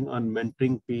working on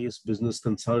mentoring piece, business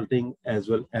consulting, as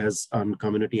well as on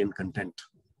community and content.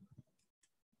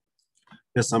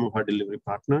 There's some of our delivery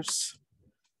partners.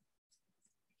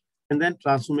 And then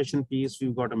transformation piece,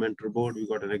 we've got a mentor board, we've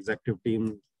got an executive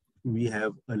team. We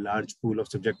have a large pool of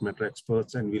subject matter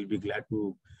experts, and we'll be glad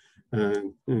to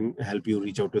help you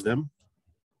reach out to them.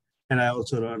 And I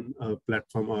also run a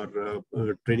platform or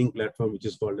a training platform, which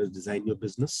is called as Design Your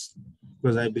Business,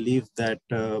 because I believe that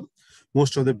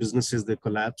most of the businesses, they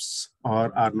collapse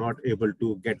or are not able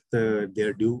to get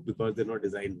their due because they're not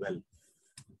designed well.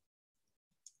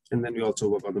 And then we also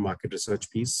work on the market research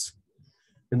piece.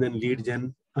 And then lead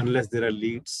gen, unless there are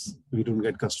leads, we don't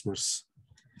get customers.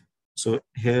 So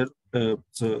here,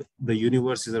 so the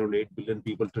universe is around 8 billion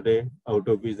people today, out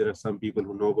of which there are some people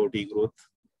who know about e-growth.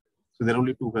 So there are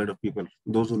only 2 kinds of people,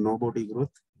 those who know about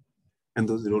e-growth and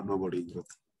those who don't know about e-growth.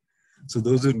 So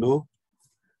those who know,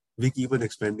 we keep on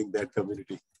expanding that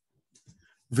community.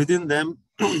 Within them,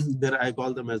 I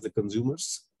call them as the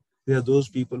consumers. They are those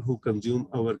people who consume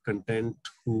our content,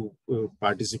 who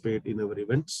participate in our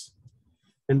events.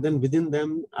 And then within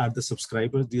them are the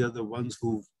subscribers. These are the ones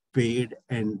who paid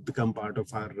and become part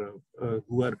of our,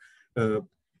 who are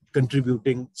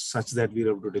contributing such that we're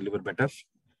able to deliver better.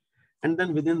 And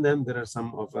then within them, there are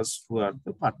some of us who are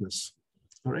the partners,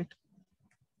 all right?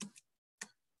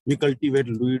 We cultivate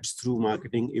leads through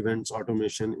marketing, events,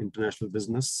 automation, international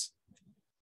business.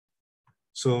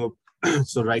 So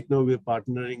right now we're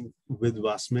partnering with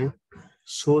Wasme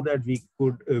so that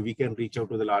we can reach out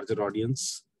to the larger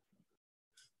audience.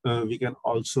 We can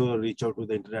also reach out to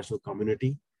the international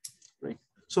community, right?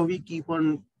 So we keep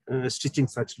on stitching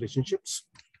such relationships.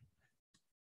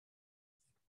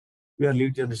 We are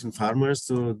lead generation farmers.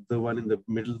 So the one in the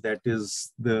middle, that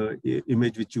is the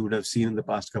image which you would have seen in the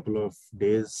past couple of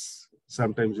days.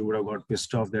 Sometimes you would have got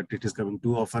pissed off that it is coming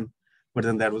too often, but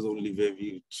then that was the only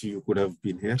way you could have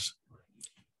been here,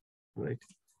 right?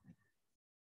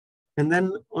 And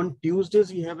then on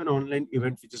Tuesdays, we have an online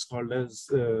event which is called as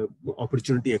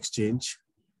Opportunity Exchange,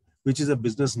 which is a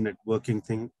business networking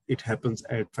thing. It happens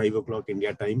at 5 o'clock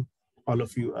India time. All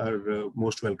of you are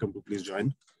most welcome to please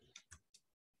join.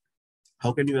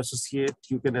 How can you associate?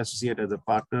 You can associate as a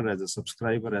partner, as a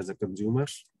subscriber, as a consumer.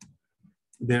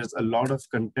 There's a lot of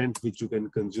content which you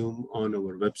can consume on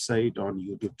our website, on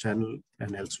YouTube channel,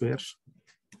 and elsewhere.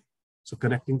 So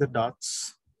connecting the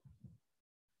dots.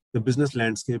 The business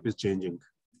landscape is changing.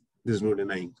 There's no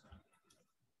denying.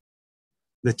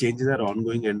 The changes are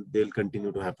ongoing and they'll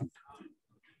continue to happen.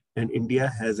 And India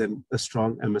has a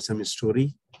strong MSME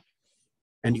story,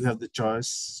 and you have the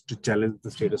choice to challenge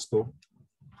the status quo.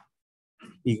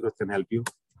 eGrowth can help you,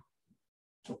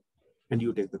 and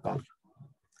you take the call.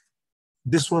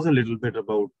 This was a little bit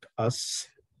about us,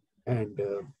 and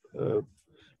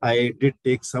I did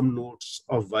take some notes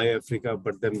of why Africa,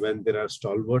 but then when there are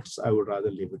stalwarts, I would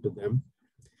rather leave it to them.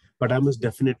 But I must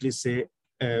definitely say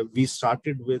we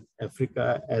started with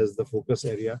Africa as the focus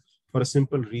area for a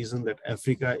simple reason that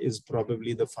Africa is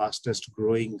probably the fastest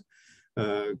growing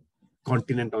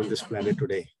continent on this planet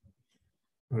today,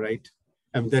 all right?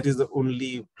 And that is the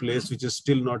only place which is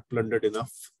still not plundered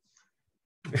enough.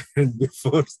 And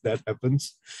before that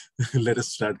happens, let us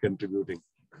start contributing,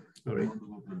 all right?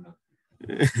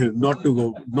 not to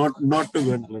go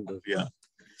and plunder, yeah.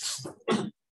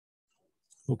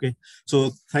 Okay,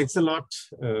 so thanks a lot.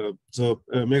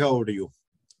 Megha, over to you.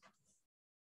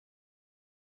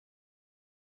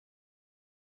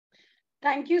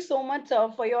 Thank you so much, sir,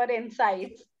 for your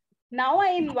insights. Now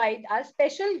I invite our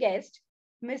special guest,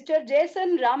 Mr.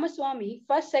 Jaysen Ramasamy,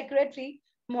 First Secretary,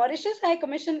 Mauritius High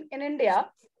Commission in India,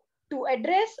 to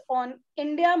address on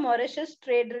India-Mauritius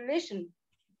trade relation.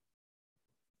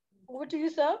 Over to you,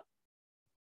 sir.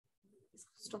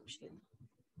 Stop sharing.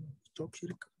 Stop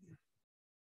sharing.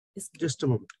 Just a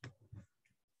moment.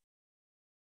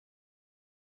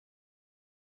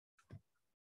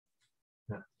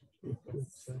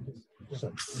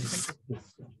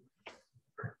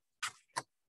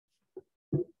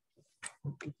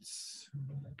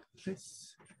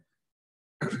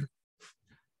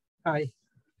 Hi,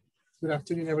 good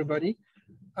afternoon, everybody.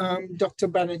 Dr.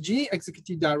 Banerjee,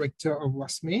 Executive Director of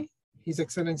WASME, His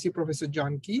Excellency Professor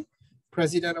Janakee,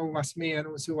 President of WASME, and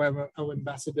also our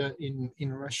ambassador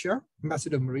in Russia,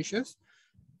 Ambassador of Mauritius.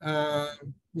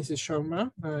 Mrs.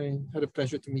 Chamroo, I had a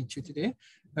pleasure to meet you today.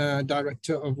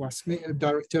 Director of WASME,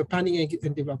 Director of Planning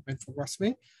and Development for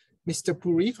WASME. Mr.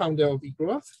 Puri, founder of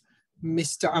eGrowth.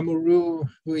 Mr. Amoroo,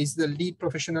 who is the lead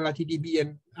professional at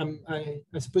EDB, and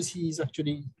I suppose he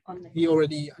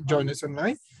already joined us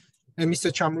online. And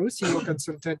Mr. Chamroo, Senior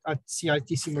Consultant at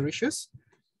CITC Mauritius.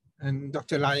 And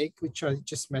Dr. Laik, which I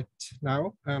just met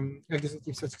now,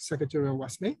 Executive Secretary of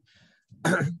WASME.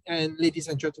 And ladies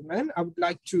and gentlemen, I would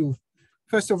like to,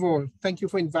 first of all, thank you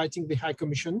for inviting the High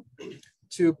Commission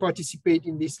to participate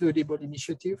in this laudable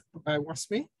initiative by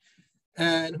WASME,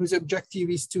 and whose objective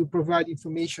is to provide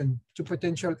information to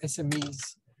potential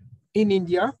SMEs in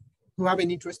India who have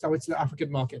an interest towards the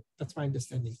African market. That's my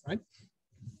understanding, right?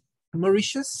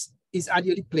 Mauritius is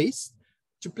ideally placed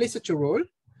to play such a role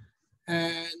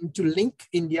and to link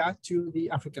India to the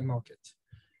African market.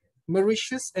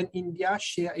 Mauritius and India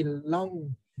share a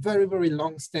long, very, very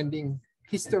long-standing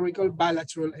historical,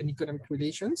 bilateral, and economic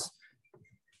relations,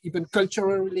 even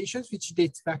cultural relations, which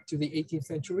dates back to the 18th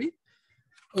century.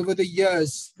 Over the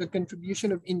years, the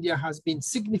contribution of India has been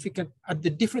significant at the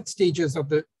different stages of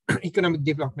the economic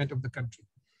development of the country.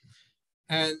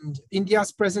 And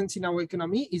India's presence in our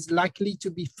economy is likely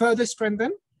to be further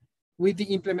strengthened with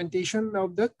the implementation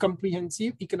of the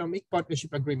Comprehensive Economic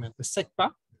Partnership Agreement, the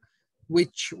CEPA,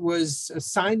 which was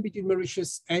signed between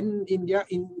Mauritius and India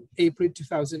in April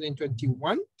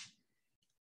 2021.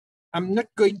 I'm not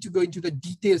going to go into the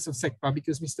details of CEPA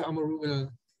because Mr. Amoroo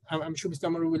will, I'm sure Mr.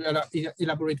 Amoroo will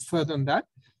elaborate further on that.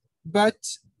 But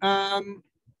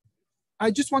I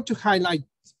just want to highlight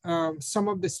some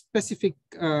of the specific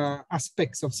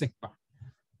aspects of CEPA,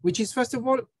 which is, first of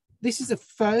all, this is the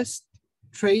first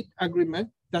trade agreement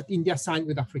that India signed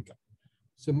with Africa.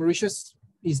 So Mauritius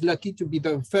is lucky to be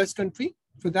the first country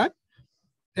for that.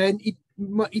 And it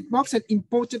marks an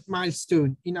important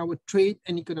milestone in our trade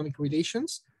and economic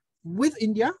relations with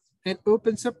India and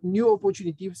opens up new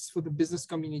opportunities for the business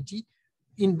community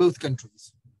in both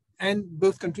countries and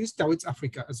both countries towards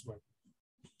Africa as well.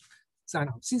 So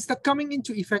now, since the coming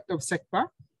into effect of CEPA,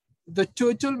 the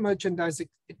total merchandise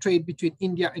trade between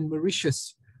India and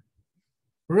Mauritius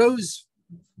rose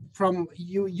from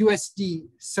USD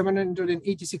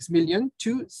 786 million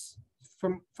to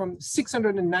from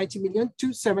 690 million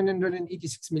to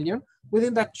 786 million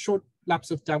within that short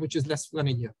lapse of time, which is less than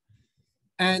a year.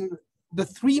 And the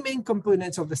three main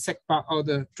components of the CEPA are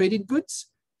the trade in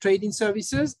goods, trade in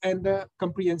services, and the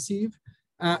comprehensive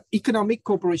economic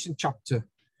cooperation chapter,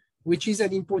 which is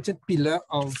an important pillar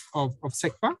of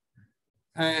CEPA.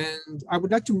 And I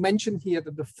would like to mention here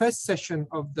that the first session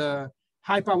of the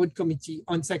high-powered committee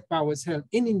on CEPA was held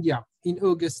in India in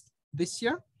August this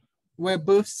year, where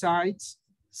both sides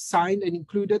signed and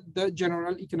included the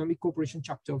General Economic Cooperation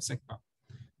chapter of CEPA.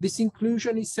 This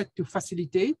inclusion is set to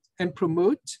facilitate and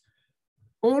promote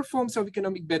all forms of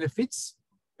economic benefits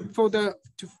for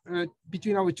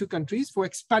between our two countries for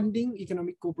expanding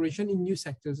economic cooperation in new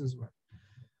sectors as well.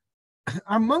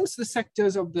 Amongst the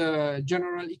sectors of the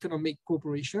General Economic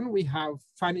Cooperation, we have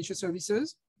financial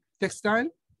services, textile,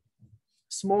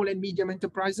 small and medium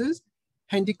enterprises,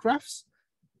 handicrafts,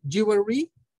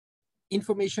 jewelry,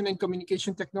 information and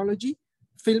communication technology,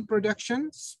 film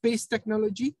production, space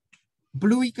technology,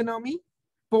 blue economy,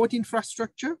 port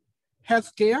infrastructure,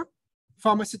 healthcare,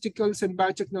 pharmaceuticals and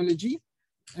biotechnology,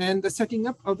 and the setting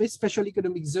up of a special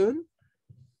economic zone,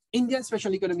 Indian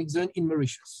special economic zone in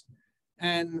Mauritius.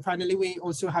 And finally, we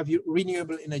also have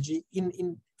renewable energy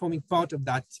in forming part of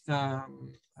that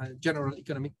general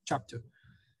economic chapter.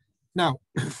 Now,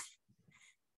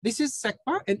 this is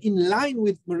SECPA, and in line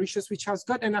with Mauritius, which has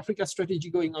got an Africa strategy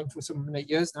going on for so many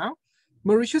years now,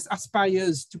 Mauritius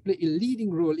aspires to play a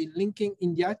leading role in linking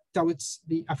India towards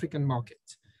the African market.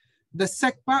 The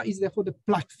SECPA is therefore the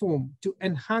platform to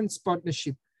enhance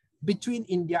partnership between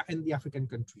India and the African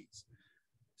countries.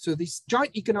 So this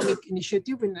joint economic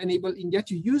initiative will enable India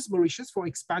to use Mauritius for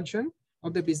expansion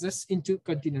of the business into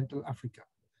continental Africa.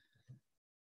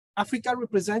 Africa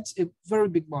represents a very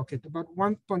big market, about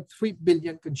 1.3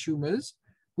 billion consumers,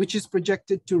 which is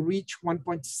projected to reach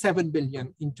 1.7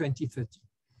 billion in 2030.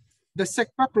 The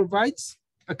SECPA provides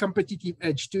a competitive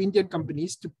edge to Indian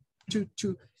companies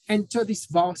to enter this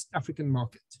vast African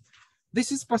market.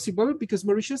 This is possible because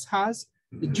Mauritius has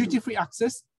the duty-free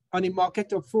access on a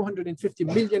market of 450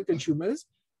 million consumers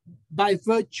by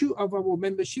virtue of our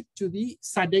membership to the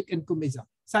SADC and COMESA.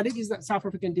 SADC is the South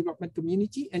African Development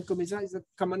Community, and COMESA is a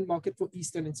common market for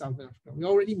Eastern and South Africa. We're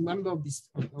already a member of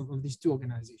these two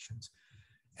organizations.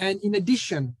 And in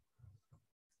addition,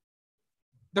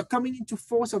 the coming into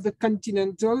force of the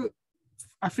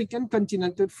African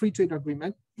Continental Free Trade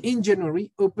Agreement in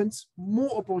January opens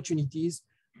more opportunities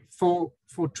for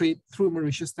trade through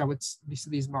Mauritius towards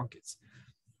these markets.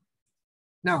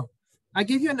 Now, I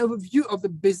gave you an overview of the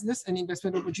business and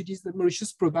investment opportunities that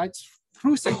Mauritius provides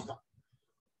through SECPA.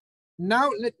 Now,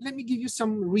 let me give you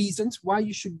some reasons why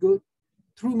you should go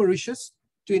through Mauritius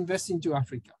to invest into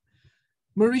Africa.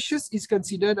 Mauritius is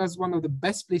considered as one of the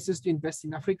best places to invest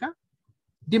in Africa.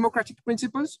 Democratic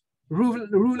principles,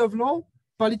 rule of law,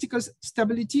 political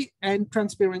stability, and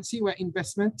transparency where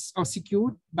investments are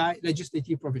secured by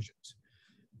legislative provisions.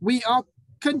 We are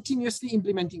continuously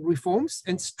implementing reforms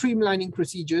and streamlining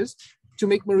procedures to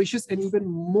make Mauritius an even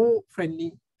more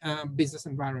friendly business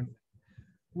environment.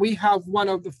 We have one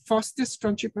of the fastest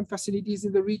transshipment facilities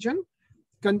in the region.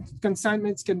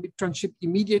 Consignments can be transshipped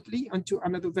immediately onto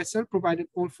another vessel, provided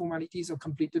all formalities are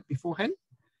completed beforehand.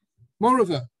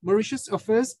 Moreover, Mauritius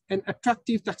offers an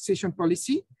attractive taxation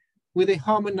policy with a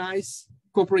harmonized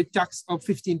corporate tax of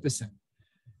 15%.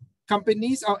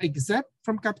 Companies are exempt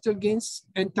from capital gains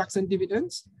and tax and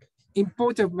dividends.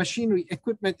 Import of machinery,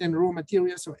 equipment, and raw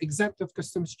materials are exempt of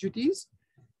customs duties.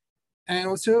 And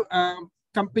also,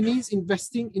 companies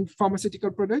investing in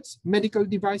pharmaceutical products, medical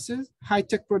devices,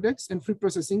 high-tech products, and food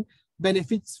processing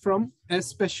benefits from a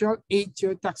special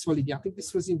 8-year tax holiday. I think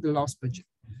this was in the last budget.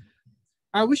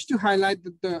 I wish to highlight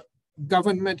that the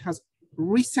government has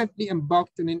recently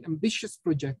embarked on an ambitious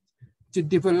project to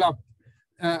develop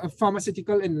a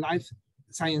pharmaceutical and life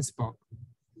science park.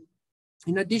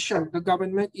 In addition, the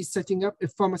government is setting up a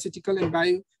pharmaceutical and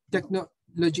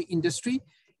biotechnology industry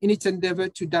in its endeavor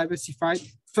to diversify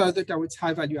further towards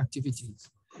high-value activities.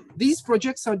 These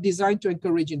projects are designed to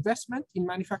encourage investment in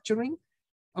manufacturing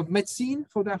of medicine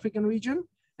for the African region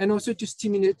and also to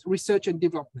stimulate research and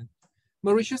development.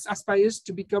 Mauritius aspires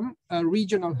to become a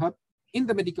regional hub in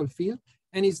the medical field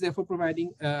and is therefore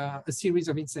providing a series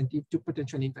of incentives to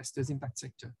potential investors in that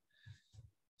sector.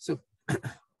 So,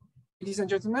 ladies and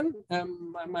gentlemen,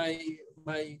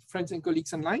 my friends and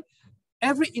colleagues online,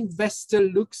 every investor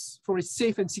looks for a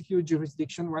safe and secure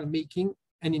jurisdiction while making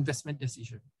an investment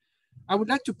decision. I would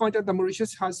like to point out that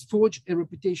Mauritius has forged a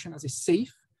reputation as a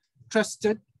safe,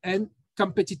 trusted, and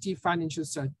competitive financial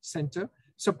center,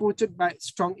 supported by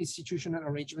strong institutional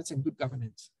arrangements and good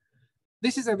governance.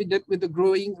 This is evident with the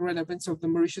growing relevance of the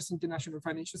Mauritius International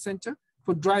Financial Center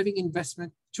for driving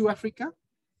investment to Africa.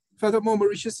 Furthermore,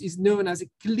 Mauritius is known as a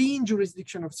clean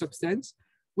jurisdiction of substance,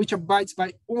 which abides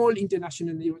by all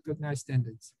internationally recognized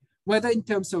standards, whether in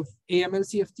terms of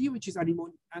AML-CFT, which is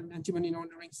anti-money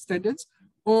laundering standards,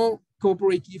 or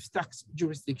cooperative tax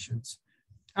jurisdictions.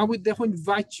 I would therefore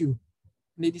invite you,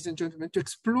 ladies and gentlemen, to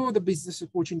explore the business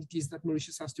opportunities that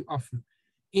Mauritius has to offer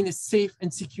in a safe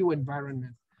and secure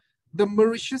environment. The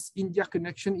Mauritius-India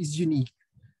connection is unique,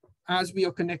 as we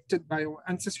are connected by our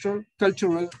ancestral,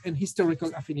 cultural, and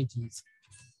historical affinities.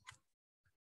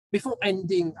 Before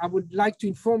ending, I would like to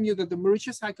inform you that the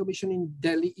Mauritius High Commission in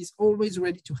Delhi is always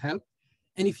ready to help.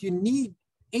 And if you need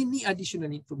any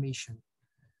additional information,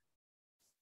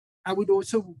 I would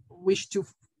also wish to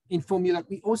inform you that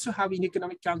we also have an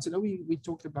economic counselor. We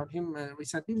talked about him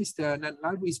recently, Mr.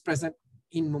 Nanlal, who is present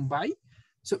in Mumbai.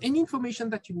 So any information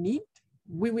that you need,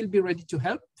 we will be ready to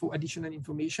help for additional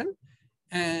information.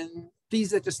 And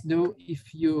please let us know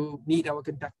if you need our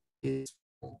contact.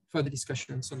 further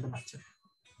discussions on the matter.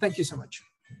 Thank you so much.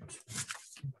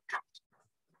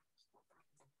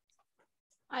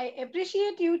 I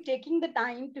appreciate you taking the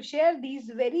time to share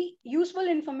these very useful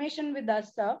information with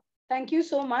us, sir. Thank you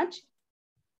so much.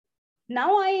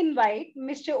 Now I invite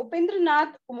Mr.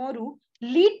 Oupendranath Amoroo,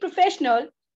 Lead Professional,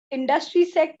 Industry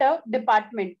Sector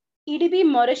Department, EDB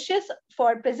Mauritius,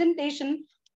 for presentation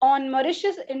on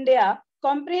Mauritius-India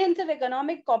Comprehensive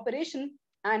Economic Cooperation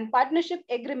and Partnership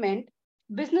Agreement,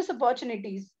 Business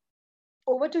Opportunities.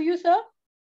 Over to you, sir.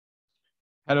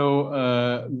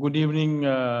 Hello, good evening,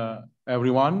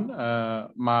 everyone.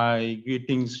 My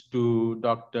greetings to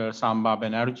Dr. Samba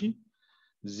Banerjee,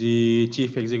 the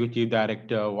Chief Executive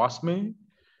Director of WASME,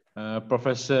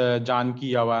 Professor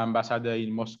Janakee, our ambassador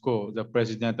in Moscow, the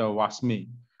President of WASME,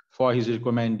 for his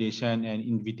recommendation and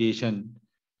invitation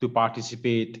to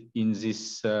participate in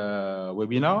this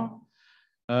webinar.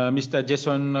 Mr.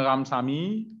 Jaysen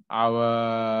Ramasamy,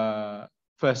 our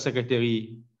First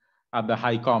Secretary at the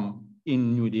HICOM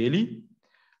in New Delhi,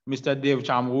 Mr.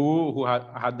 Chamroo, who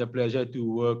had the pleasure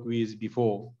to work with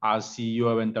before as CEO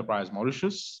of Enterprise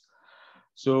Mauritius.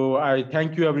 So I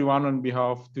thank you everyone on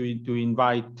behalf to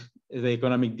invite the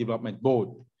Economic Development Board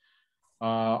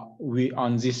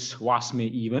on this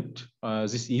WASME event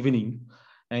this evening.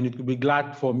 And it would be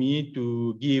glad for me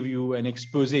to give you an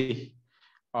expose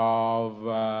of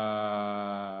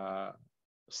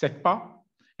SECPA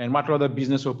and what are the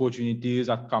business opportunities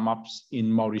that come up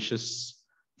in Mauritius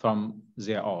from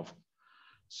thereof.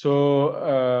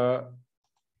 So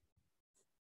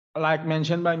like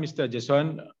mentioned by Mr.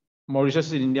 Jaysen,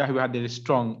 Mauritius and India have had a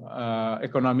strong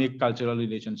economic cultural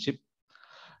relationship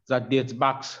that dates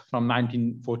back from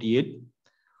 1948.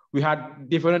 We had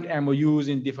different MOUs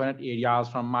in different areas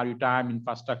from maritime,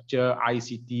 infrastructure,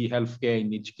 ICT, healthcare,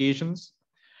 and educations.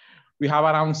 We have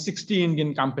around 60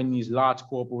 Indian companies, large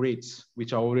corporates,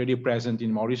 which are already present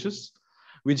in Mauritius,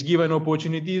 which give an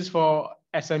opportunities for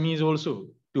SMEs also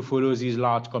to follow these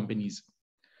large companies.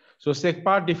 So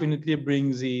SECPA definitely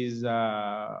brings these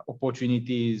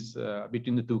opportunities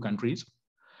between the two countries.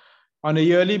 On a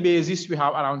yearly basis, we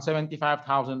have around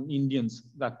 75,000 Indians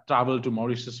that travel to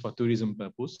Mauritius for tourism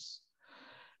purpose.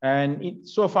 And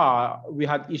so far, we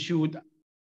have issued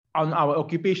on our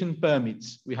occupation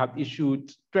permits, we have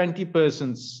issued 20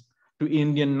 persons to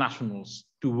Indian nationals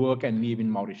to work and live in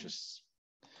Mauritius.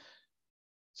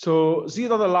 So these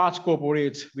are the large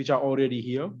corporates which are already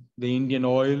here, the Indian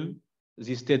Oil,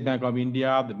 the State Bank of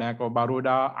India, the Bank of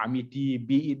Baroda, Amity,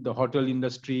 be it the hotel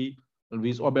industry,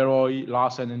 with Oberoi,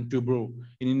 Larsen and Toubro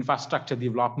in infrastructure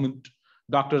development,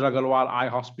 Dr. Agarwal eye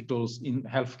hospitals in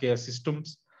healthcare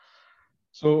systems.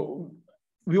 So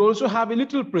we also have a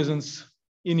little presence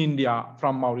in India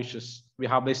from Mauritius. We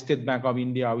have the State Bank of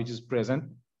India, which is present,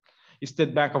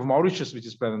 State Bank of Mauritius, which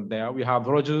is present there. We have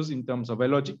Rogers in terms of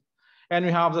biology, and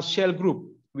we have the Shell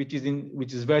Group, which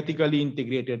is vertically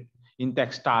integrated in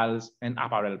textiles and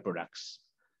apparel products.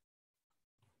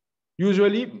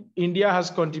 Usually, India has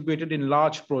contributed in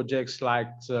large projects like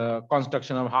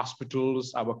construction of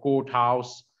hospitals, our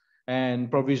courthouse, and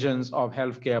provisions of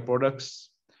healthcare products.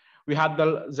 We had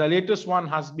the latest one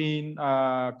has been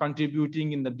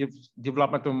contributing in the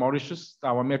development of Mauritius,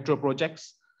 our metro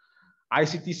projects.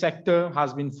 ICT sector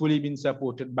has been fully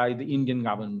supported by the Indian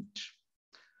government.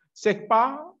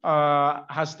 SECPA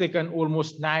has taken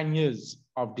almost 9 years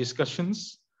of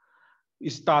discussions.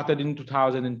 It started in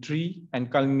 2003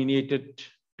 and culminated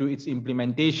to its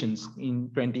implementations in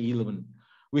 2011,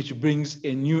 which brings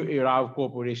a new era of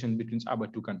cooperation between our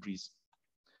two countries.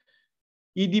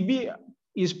 EDB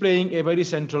is playing a very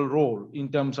central role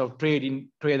in terms of trade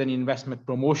and investment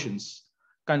promotions,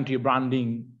 country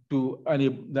branding to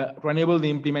enable the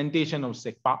implementation of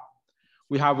SECPA.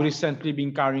 We have recently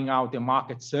been carrying out a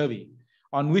market survey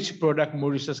on which product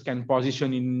Mauritius can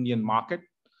position in Indian market.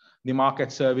 The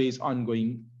market survey is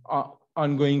ongoing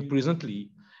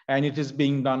presently, and it is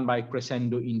being done by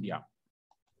Crescendo India.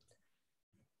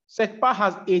 SECPA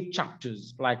has 8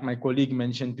 chapters, like my colleague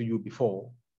mentioned to you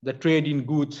before. The trade in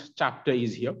goods chapter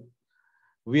is here.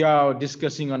 We are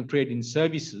discussing on trade in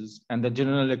services and the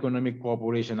General Economic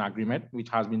Cooperation Agreement, which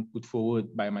has been put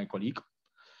forward by my colleague.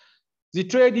 The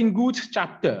trade in goods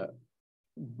chapter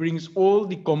brings all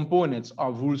the components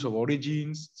of rules of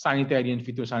origins, sanitary and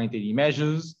phytosanitary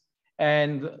measures,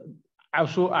 and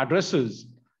also addresses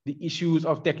the issues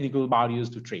of technical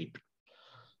barriers to trade.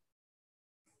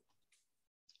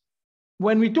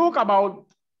 When we talk about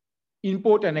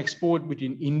import and export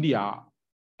between India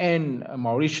and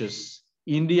Mauritius,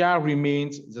 India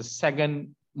remains the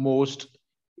second most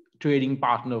trading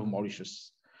partner of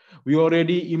Mauritius. We are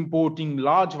already importing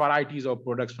large varieties of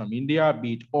products from India,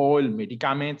 be it oil,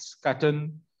 medicaments,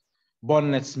 cotton,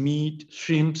 boneless meat,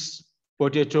 shrimps,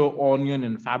 potato, onion,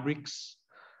 and fabrics,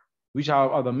 which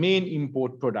are the main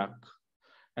import product.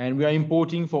 And we are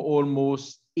importing for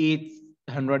almost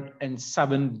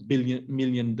 $807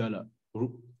 million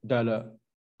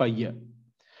per year.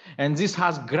 And this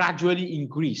has gradually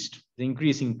increased, the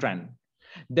increasing trend.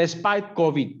 Despite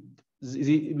COVID,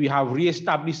 we have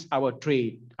reestablished our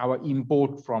trade, our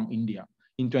import from India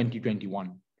in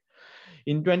 2021.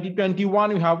 In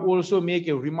 2021, we have also made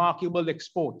a remarkable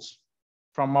exports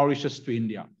from Mauritius to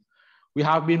India. We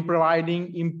have been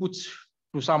providing inputs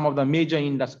to some of the major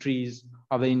industries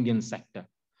of the Indian sector.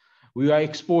 We are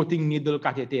exporting needle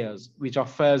catheters, which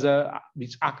act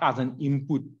as an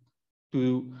input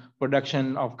to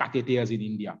production of catheters in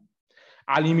India.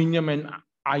 Aluminium and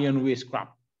iron waste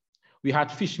scrap. We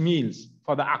had fish meals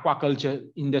for the aquaculture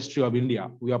industry of India.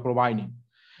 We are providing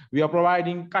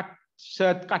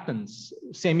shirt cottons,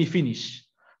 semi-finished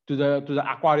to the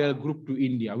Aquarial group to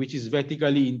India, which is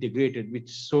vertically integrated, which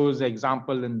shows the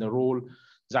example and the role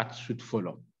that should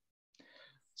follow.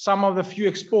 Some of the few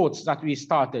exports that we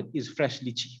started is fresh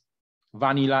lychee,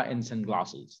 vanilla, and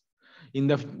sunglasses. In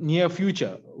the near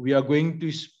future, we are going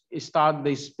to start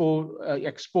the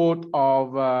export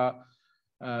of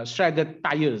shredded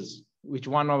tires, which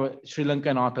one of a Sri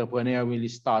Lankan entrepreneur will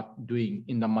start doing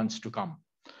in the months to come.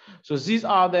 So these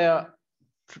are the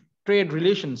trade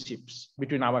relationships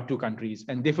between our two countries,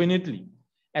 and definitely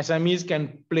SMEs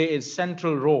can play a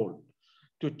central role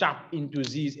to tap into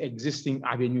these existing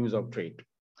avenues of trade.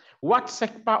 What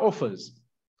SECPA offers?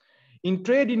 In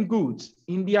trade in goods,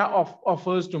 India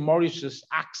offers to Mauritius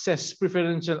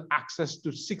preferential access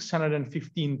to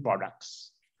 615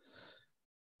 products.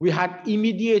 We had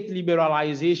immediate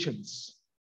liberalizations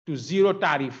to zero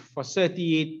tariff for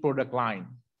 38 product lines,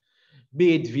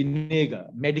 be it vinegar,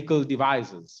 medical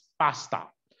devices, pasta.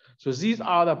 So these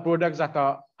are the products that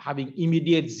are having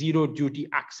immediate zero duty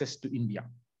access to India.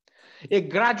 A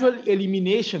gradual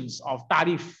eliminations of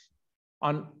tariff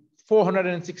on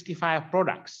 465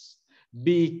 products,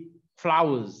 be it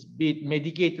flowers, be it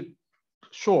medicated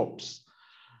soaps,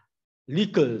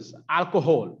 liquors,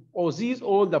 alcohol, or these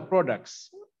all the products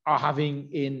are having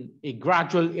a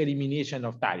gradual elimination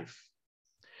of tariff.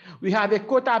 We have a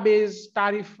quota-based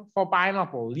tariff for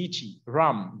pineapple, lychee,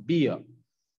 rum, beer,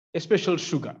 a special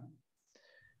sugar.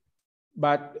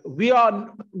 But we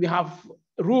have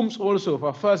rooms also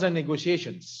for further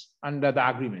negotiations under the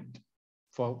agreement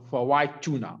for white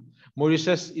tuna.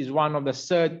 Mauritius is one of the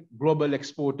third global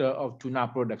exporter of tuna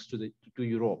products to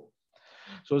Europe.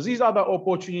 So these are the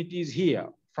opportunities here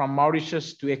from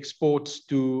Mauritius to exports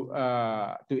to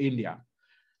India.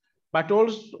 But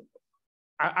also,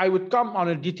 I would come on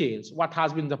the details, what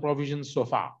has been the provision so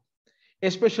far. A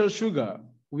special sugar,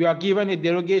 we are given a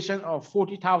derogation of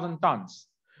 40,000 tons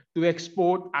to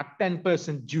export at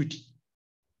 10% duty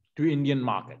to Indian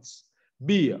markets.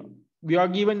 Beer, we are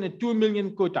given a 2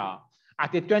 million quota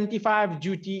at a 25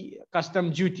 duty,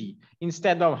 custom duty,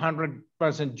 instead of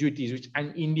 100% duties, which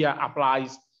India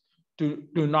applies to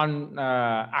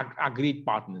non-agreed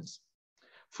partners.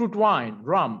 Fruit wine,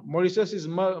 rum. Mauritius is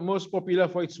most popular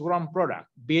for its rum product,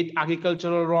 be it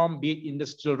agricultural rum, be it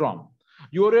industrial rum.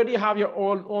 You already have your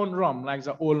own rum, like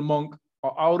the Old Monk,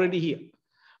 are already here.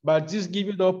 But this gives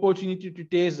you the opportunity to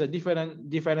taste the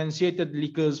differentiated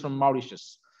liquors from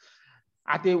Mauritius.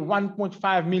 At a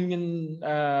 1.5 million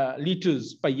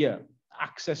liters per year,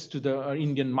 access to the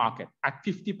Indian market at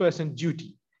 50%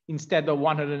 duty instead of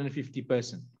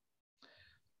 150%.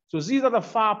 So these are the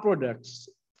FAR products.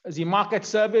 The market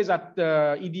surveys that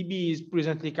EDB is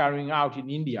presently carrying out in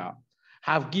India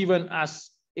have given us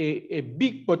a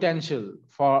big potential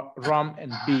for rum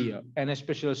and beer, and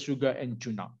especially sugar and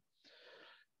tuna.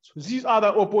 So these are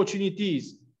the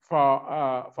opportunities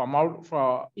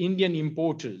for Indian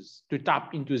importers to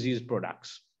tap into these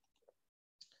products.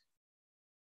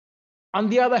 On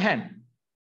the other hand,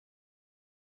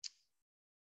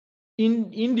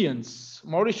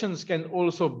 Mauritians can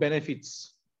also benefit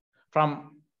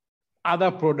from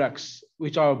other products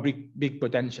which are big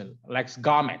potential, like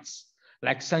garments,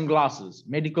 like sunglasses,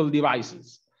 medical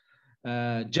devices,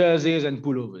 jerseys and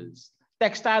pullovers.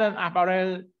 Textile and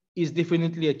apparel is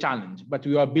definitely a challenge, but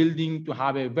we are building to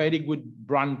have a very good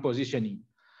brand positioning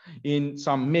in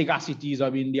some mega cities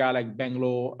of India like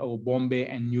Bangalore or Bombay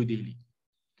and New Delhi.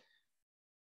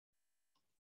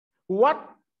 What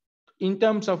in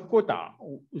terms of quota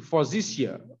for this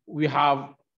year, we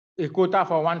have a quota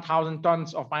for 1,000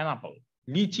 tons of pineapple,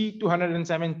 lychee,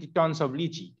 270 tons of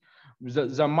lychee.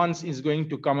 The month is going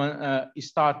to come,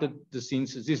 started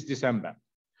since this December.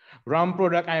 Rum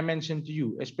product I mentioned to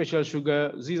you, special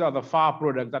sugar, these are the FAR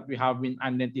products that we have been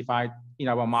identified in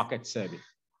our market survey.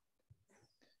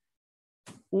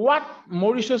 What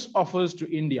Mauritius offers to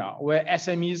India, where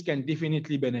SMEs can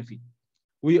definitely benefit,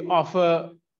 we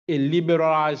offer a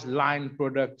liberalized line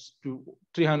products to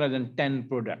 310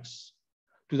 products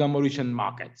to the Mauritian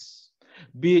markets,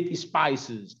 be it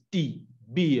spices, tea,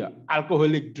 beer,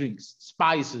 alcoholic drinks,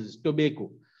 spices, tobacco,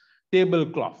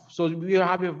 tablecloth. So we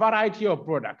have a variety of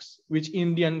products which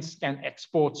Indians can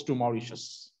export to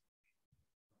Mauritius.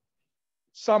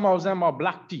 Some of them are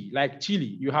black tea, like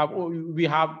chili. We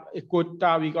have a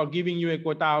quota, we are giving you a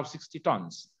quota of 60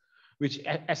 tons, which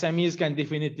SMEs can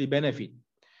definitely benefit.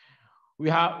 We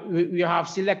have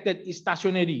selected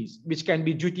stationeries, which can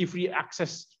be duty-free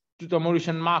access to the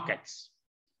Mauritian markets.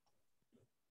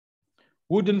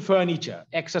 Wooden furniture,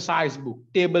 exercise book,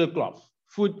 tablecloth,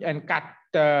 food and cat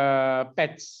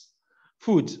pets,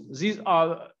 foods. These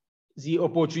are the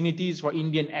opportunities for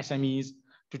Indian SMEs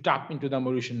to tap into the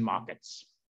Mauritian markets.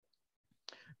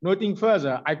 Noting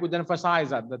further, I could emphasize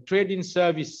that the trade in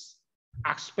service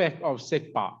aspect of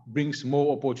SECPA brings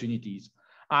more opportunities,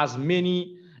 as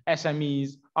many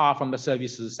SMEs are from the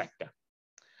services sector.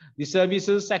 The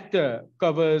services sector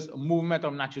covers movement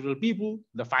of natural people,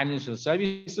 the financial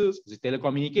services, the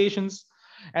telecommunications,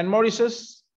 and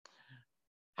Mauritius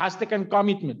has taken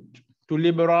commitment to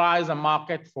liberalize the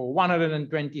market for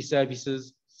 120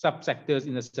 services subsectors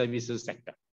in the services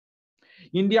sector.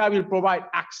 India will provide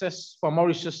access for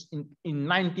Mauritius in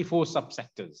 94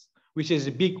 subsectors, which is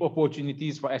big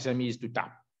opportunities for SMEs to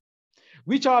tap.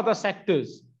 Which are the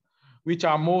sectors which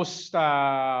are most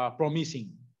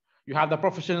promising? You have the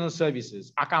professional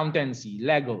services, accountancy,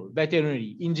 legal,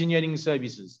 veterinary, engineering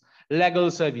services, legal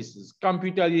services,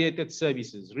 computer-related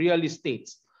services, real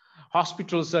estate,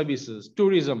 hospital services,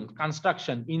 tourism,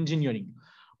 construction, engineering.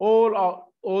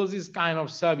 All these kind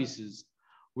of services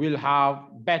will have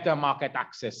better market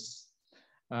access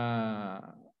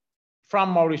from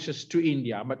Mauritius to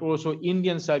India, but also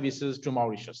Indian services to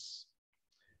Mauritius.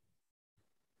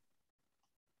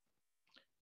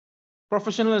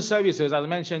 Professional services, as I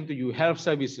mentioned to you, health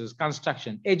services,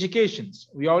 construction, educations.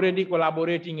 We are already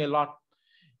collaborating a lot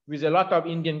with a lot of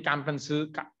Indian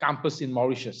campus in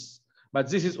Mauritius. But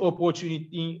this is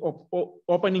opportunity,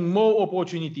 opening more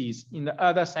opportunities in the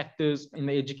other sectors in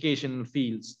the education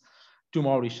fields to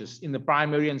Mauritius, in the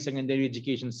primary and secondary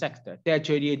education sector,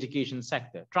 tertiary education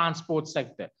sector, transport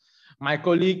sector. My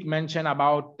colleague mentioned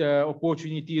about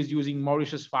opportunities using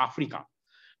Mauritius for Africa.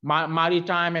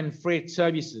 Maritime and freight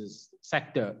services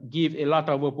sector give a lot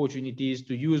of opportunities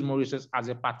to use Mauritius as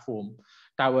a platform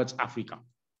towards Africa.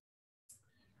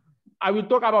 I will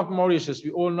talk about Mauritius.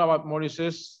 We all know about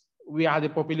Mauritius. We have a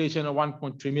population of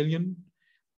 1.3 million.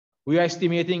 We are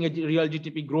estimating a real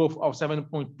GDP growth of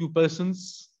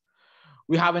 7.2%.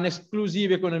 We have an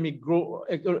exclusive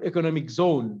economic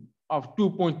zone of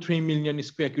 2.3 million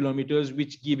square kilometers,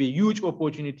 which give a huge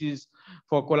opportunities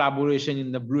for collaboration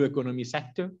in the blue economy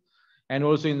sector and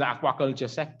also in the aquaculture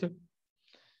sector.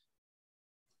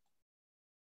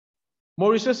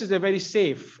 Mauritius is a very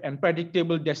safe and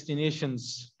predictable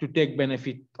destinations to take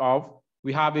benefit of.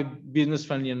 We have a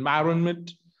business-friendly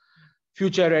environment,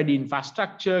 future-ready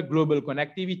infrastructure, global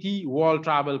connectivity, world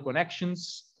travel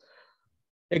connections,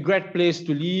 a great place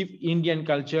to live, Indian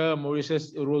culture.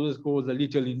 Mauritius is always called the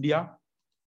Little India.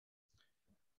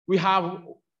 We have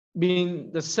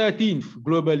been the 13th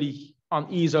globally on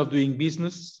ease of doing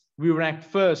business. We ranked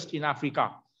first in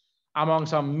Africa among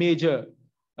some major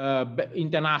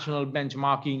international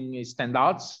benchmarking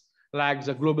standards, like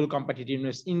the Global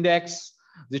Competitiveness Index,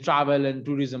 the Travel and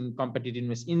Tourism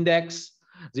Competitiveness Index,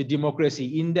 the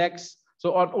Democracy Index.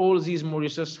 So on all these,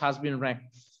 Mauritius has been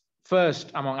ranked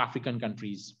first among African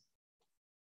countries.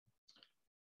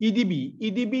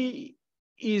 EDB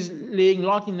is laying a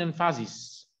lot of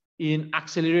emphasis in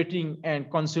accelerating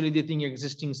and consolidating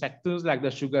existing sectors like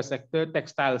the sugar sector,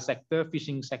 textile sector,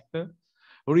 fishing sector,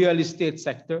 real estate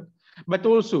sector, but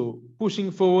also pushing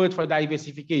forward for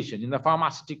diversification in the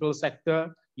pharmaceutical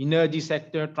sector, energy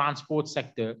sector, transport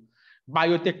sector,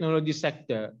 biotechnology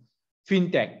sector,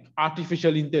 fintech,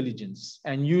 artificial intelligence,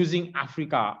 and using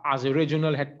Africa as a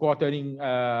regional headquartering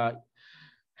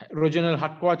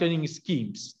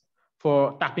schemes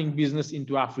for tapping business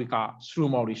into Africa through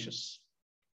Mauritius.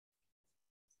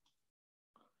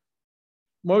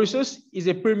 Mauritius is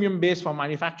a premium base for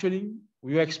manufacturing.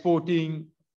 We are exporting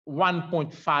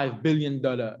 $1.5 billion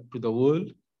to the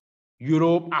world.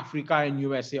 Europe, Africa, and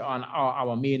USA are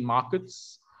our main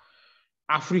markets.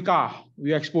 Africa,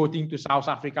 we are exporting to South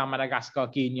Africa, Madagascar,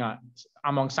 Kenya,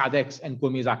 among SADC and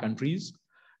COMESA countries.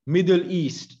 Middle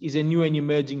East is a new and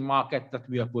emerging market that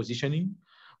we are positioning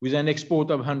with an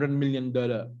export of $100 million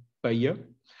per year,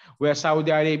 where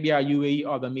Saudi Arabia, UAE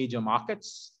are the major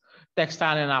markets.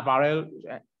 Textile and apparel,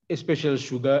 especially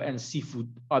sugar and seafood,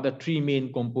 are the three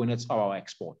main components of our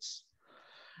exports.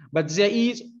 But there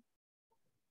is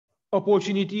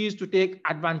opportunities to take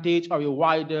advantage of a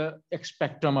wider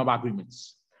spectrum of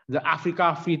agreements. The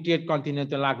Africa Free Trade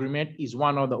Continental Agreement is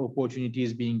one of the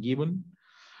opportunities being given.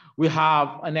 We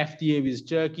have an FTA with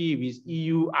Turkey, with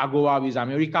EU, AGOA with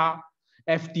America,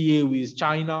 FTA with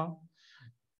China.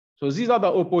 So these are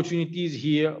the opportunities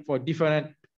here for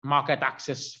different market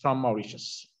access from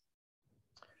Mauritius.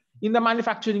 In the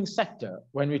manufacturing sector,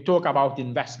 when we talk about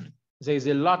investment, there is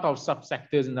a lot of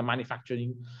subsectors in the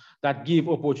manufacturing that give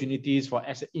opportunities for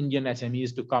Indian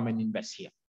SMEs to come and invest here.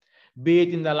 Be it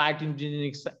in the light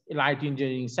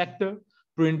engineering sector,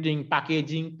 printing,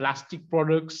 packaging, plastic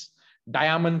products,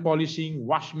 diamond polishing,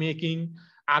 watchmaking,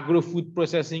 agro-food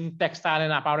processing, textile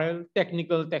and apparel,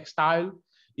 technical textile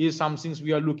is some things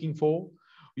we are looking for.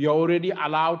 We are already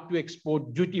allowed to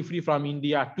export duty-free from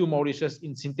India to Mauritius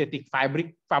in synthetic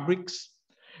fabrics,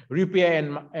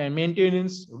 repair and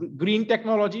maintenance, green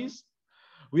technologies.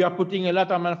 We are putting a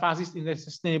lot of emphasis in the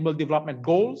sustainable development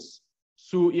goals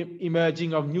through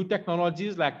emerging of new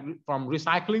technologies like from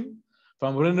recycling,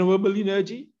 from renewable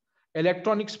energy,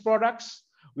 electronics products.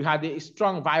 We had a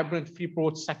strong, vibrant free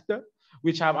port sector,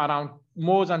 which have around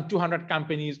more than 200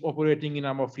 companies operating in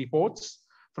our free ports,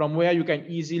 from where you can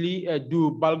easily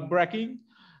do bulk breaking,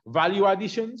 value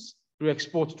additions to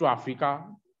export to Africa,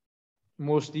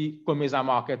 mostly COMESA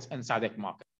markets and SADC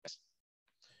markets.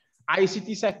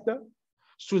 ICT sector,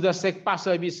 through the SECPA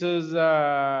services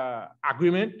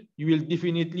agreement, you will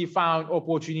definitely find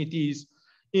opportunities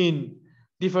in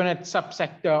different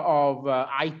subsector of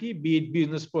IT, be it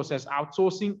business process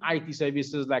outsourcing, IT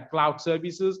services like cloud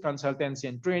services, consultancy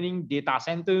and training, data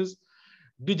centers,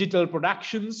 digital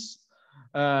productions,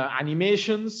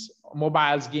 animations,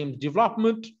 mobiles, games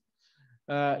development,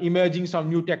 emerging some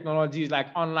new technologies like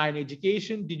online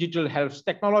education, digital health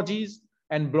technologies,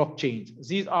 and blockchain.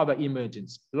 These are the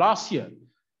emergence. Last year,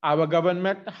 our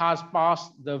government has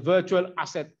passed the Virtual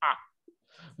Asset Act,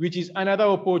 which is another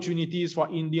opportunities for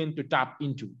Indians to tap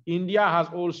into. India has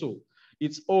also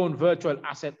its own Virtual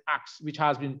Asset Acts, which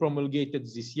has been promulgated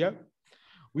this year.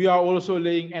 We are also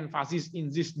laying emphasis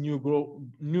in this new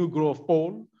growth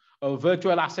pole of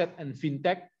virtual asset and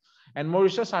fintech. And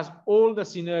Mauritius has all the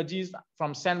synergies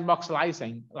from sandbox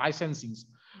licensing,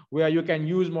 where you can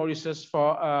use Mauritius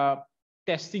for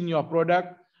testing your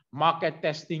product, market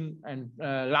testing, and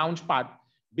launch pad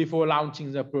before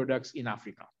launching the products in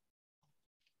Africa.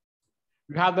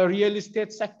 We have the real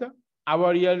estate sector.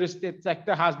 Our real estate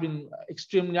sector has been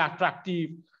extremely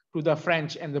attractive to the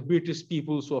French and the British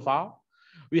people so far.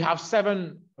 We have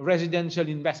 7 residential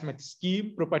investment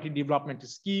schemes, property development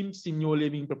schemes, senior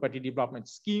living property development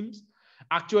schemes.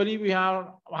 Actually, we have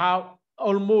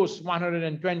almost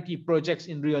 120 projects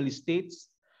in real estates,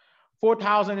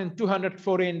 4,200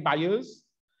 foreign buyers,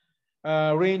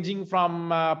 ranging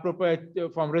from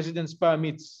residence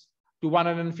permits to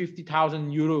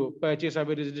 150,000 euro purchase of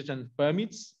residence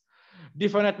permits,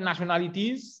 different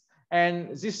nationalities,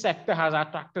 and this sector has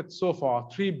attracted so far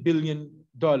 $3 billion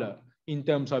in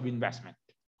terms of investment.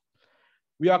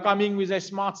 We are coming with a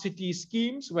smart city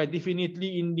schemes where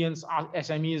definitely Indians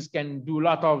SMEs can do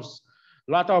lot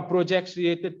of projects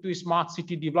related to smart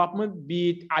city development, be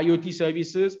it IoT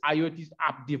services, IoT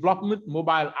app development,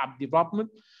 mobile app development.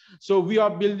 So we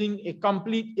are building a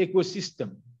complete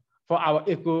ecosystem for our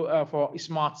for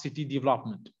smart city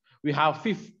development. We have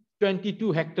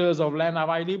 22 hectares of land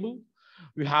available.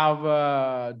 We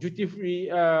have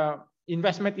duty-free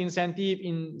investment incentive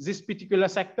in this particular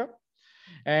sector.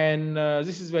 And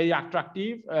this is very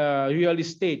attractive. Real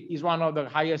estate is one of the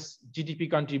highest GDP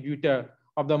contributor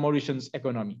of the Mauritian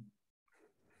economy.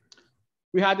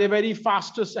 We had a very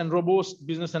fastest and robust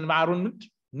business environment,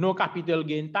 no capital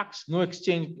gain tax, no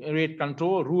exchange rate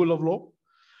control, rule of law.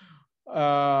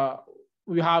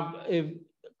 We have a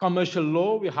commercial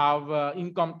law, we have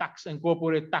income tax and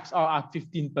corporate tax are at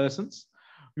 15%.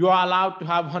 You are allowed to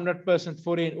have 100%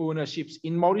 foreign ownerships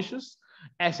in Mauritius.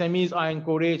 SMEs are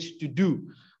encouraged to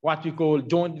do what we call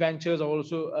joint ventures, are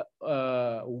also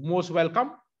most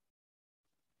welcome.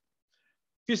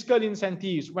 Fiscal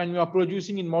incentives, when you are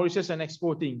producing in Mauritius and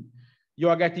exporting, you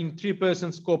are getting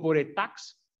 3% corporate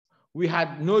tax. We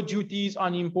had no duties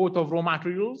on import of raw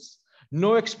materials,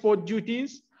 no export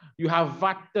duties. You have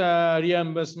VAT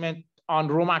reimbursement on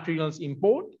raw materials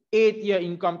import, 8-year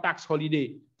income tax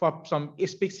holiday for some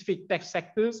specific tech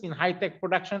sectors in high-tech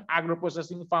production,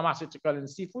 agro-processing, pharmaceutical, and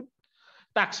seafood.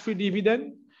 tax-free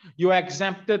dividend. You are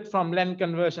exempted from land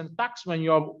conversion tax when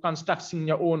you're constructing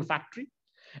your own factory.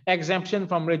 Exemption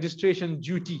from registration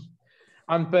duty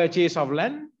on purchase of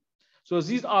land. So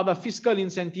these are the fiscal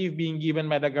incentives being given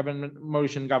by the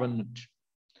Mauritian government.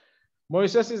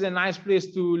 Mauritius is a nice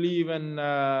place to live and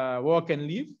work and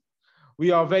live.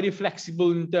 We are very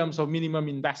flexible in terms of minimum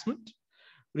investment.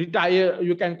 Retire,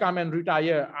 you can come and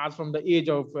retire as from the age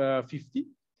of 50.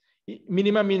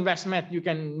 Minimum investment you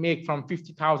can make from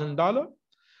 $50,000.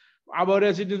 Our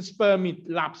residence permit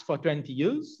lapsed for 20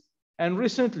 years. And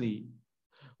recently,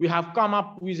 we have come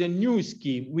up with a new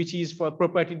scheme, which is for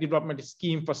property development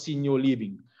scheme for senior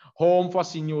living, home for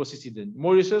senior citizens.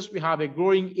 Mauritius, we have a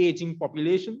growing aging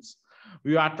populations.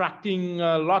 We are attracting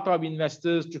a lot of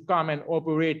investors to come and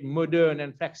operate modern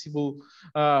and flexible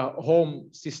home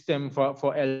system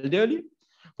for elderly,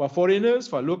 for foreigners,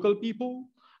 for local people.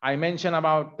 I mentioned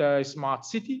about smart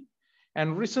city.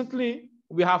 And recently,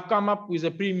 we have come up with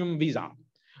a premium visa.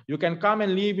 You can come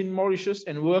and live in Mauritius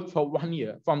and work for 1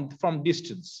 year from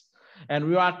distance. And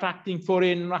we are attracting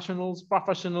foreign nationals,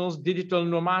 professionals, digital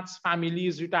nomads,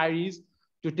 families, retirees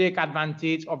to take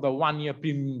advantage of the 1 year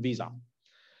premium visa.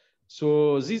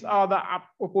 So these are the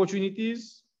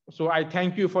opportunities. So I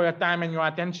thank you for your time and your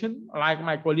attention. Like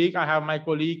my colleague, I have my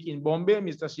colleague in Bombay,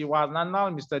 Mr. Shiwaz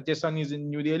Nandal, Mr. Jaysen is in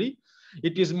New Delhi.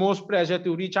 It is most pleasure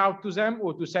to reach out to them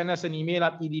or to send us an email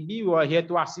at EDB. We are here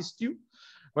to assist you.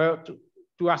 Well,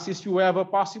 to assist you wherever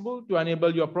possible to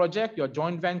enable your project, your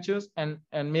joint ventures, and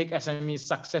make SMEs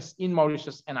success in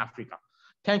Mauritius and Africa.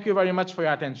 Thank you very much for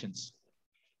your attentions.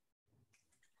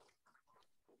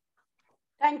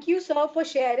 Thank you, sir, for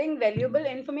sharing valuable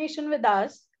information with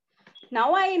us.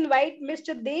 Now I invite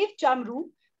Mr. Chamroo,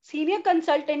 Senior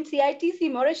Consultant,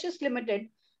 CITC Mauritius Limited,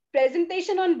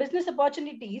 presentation on business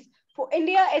opportunities for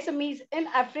India SMEs in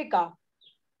Africa.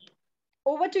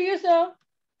 Over to you, sir.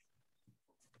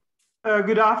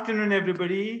 Good afternoon,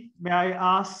 everybody. May I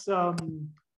ask our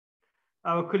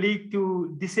colleague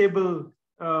to disable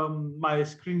my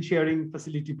screen sharing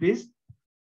facility, please?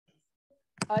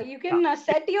 You can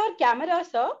set your camera,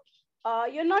 sir.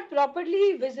 You're not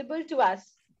properly visible to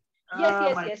us.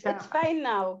 Yes, it's fine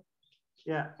now.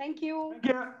 Yeah. Thank you. Thank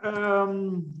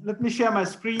you. Let me share my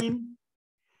screen.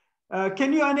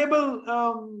 Can you enable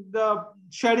the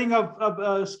sharing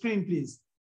of screen, please?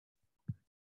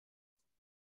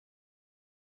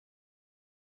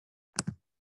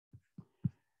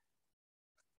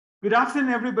 Good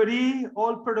afternoon, everybody.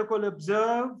 All protocol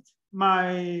observed.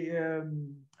 My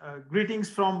greetings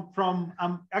from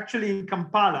I'm actually in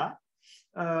Kampala,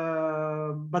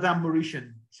 but I'm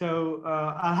Mauritian. So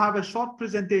I'll have a short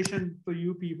presentation for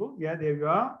you people. Yeah, there you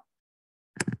are.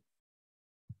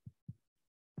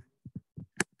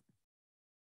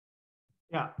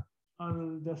 Yeah,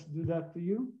 I'll just do that for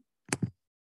you.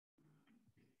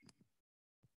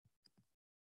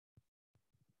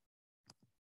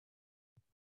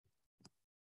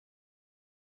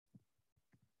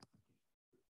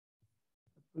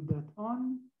 Put that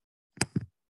on.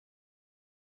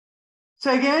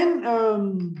 So again,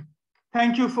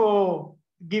 thank you for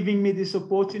giving me this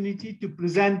opportunity to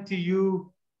present to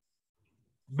you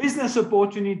business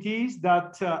opportunities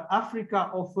that Africa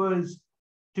offers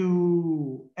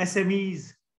to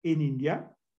SMEs in India.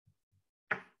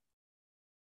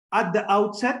 At the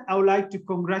outset, I would like to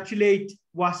congratulate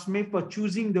WASME for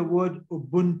choosing the word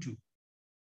Ubuntu,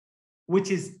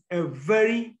 which is a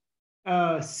very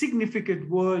significant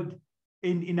word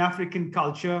in African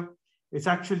culture. It's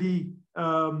actually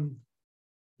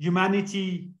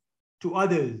humanity to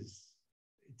others.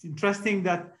 It's interesting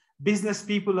that business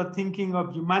people are thinking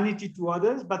of humanity to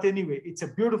others, but anyway, it's a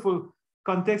beautiful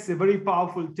context, a very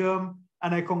powerful term,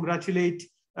 and I congratulate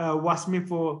WASME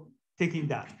for taking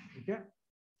that. Okay?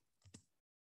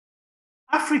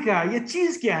 Africa, ye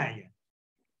cheez kya hai?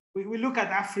 We look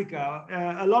at Africa.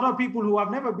 A lot of people who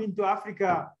have never been to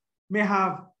Africa may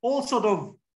have all sort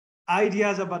of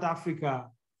ideas about Africa.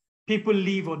 People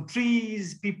live on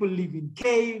trees, people live in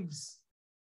caves.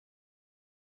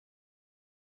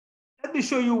 Let me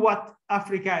show you what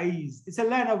Africa is. It's a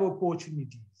land of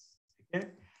opportunities. Okay?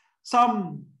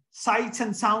 Some sights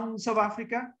and sounds of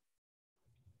Africa.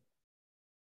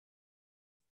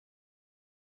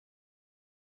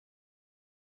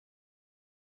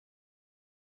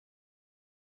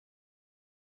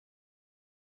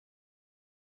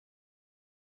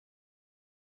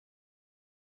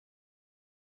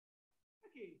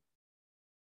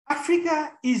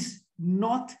 Africa is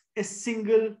not a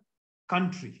single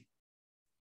country.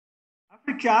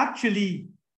 Africa actually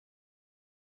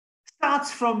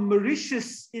starts from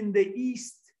Mauritius in the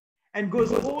east and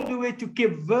goes all the way to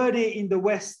Cape Verde in the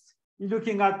west, you're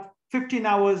looking at 15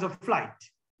 hours of flight.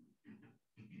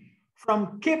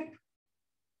 From Cape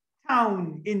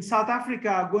Town in South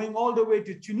Africa, going all the way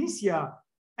to Tunisia,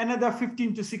 another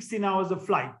 15 to 16 hours of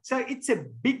flight. So it's a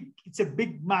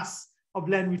big mass of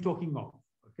land we're talking of,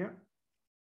 okay?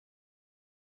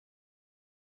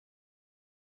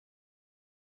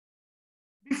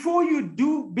 Before you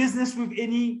do business with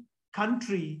any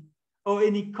country or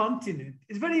any continent,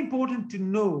 it's very important to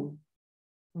know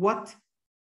what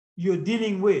you're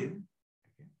dealing with.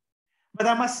 But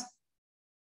I must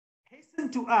hasten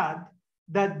to add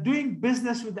that doing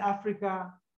business with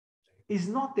Africa is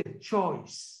not a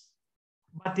choice,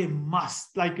 but a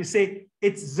must. Like you say,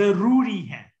 it's zaruri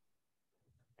hai.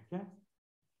 Okay?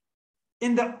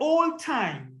 In the old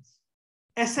times,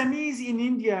 SMEs in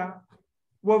India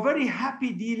were very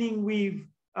happy dealing with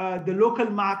the local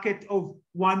market of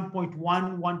 1.1,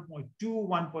 1.2,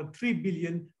 1.3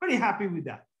 billion, very happy with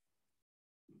that.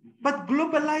 But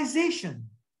globalization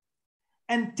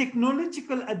and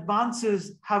technological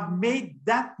advances have made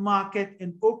that market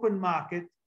an open market.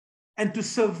 And to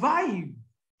survive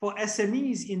for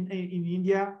SMEs in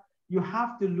India, you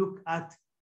have to look at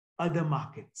other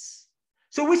markets.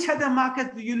 So which other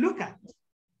market do you look at?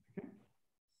 Okay.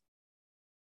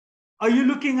 Are you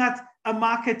looking at a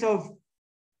market of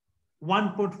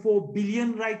 1.4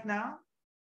 billion right now,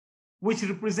 which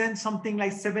represents something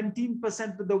like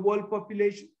 17% of the world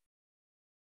population?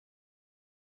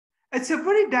 It's a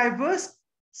very diverse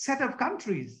set of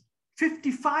countries,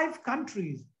 55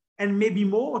 countries, and maybe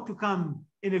more to come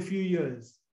in a few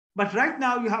years. But right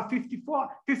now you have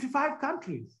 55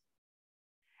 countries.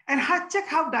 And check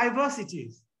how diverse it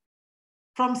is.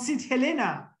 From St.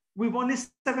 Helena, with only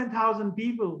 7,000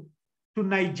 people, to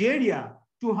Nigeria,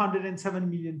 207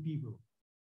 million people.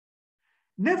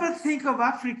 Never think of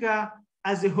Africa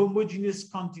as a homogeneous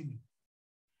continent.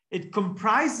 It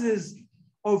comprises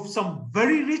of some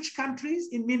very rich countries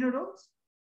in minerals.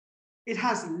 It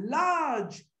has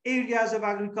large areas of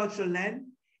agricultural land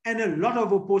and a lot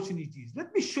of opportunities.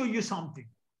 Let me show you something.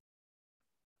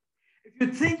 If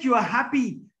you think you are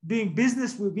happy doing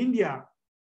business with India,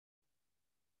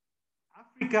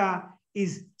 Africa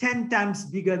is 10 times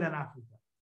bigger than Africa.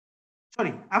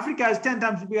 Sorry, Africa is 10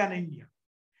 times bigger than India.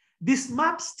 This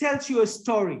map tells you a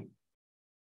story.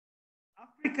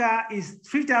 Africa is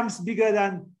 3 times bigger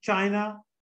than China,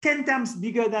 10 times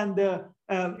bigger than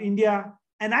India,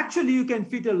 and actually you can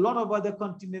fit a lot of other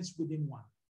continents within one.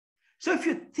 So if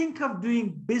you think of doing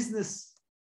business,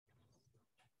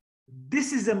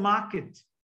 this is a market.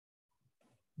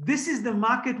 This is the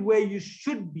market where you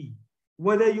should be,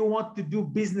 whether you want to do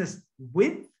business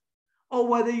with or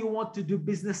whether you want to do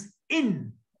business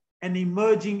in an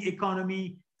emerging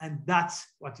economy, and that's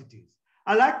what it is.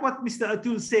 I like what Mr.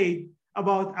 Atul said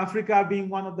about Africa being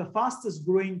one of the fastest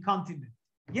growing continents.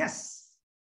 Yes.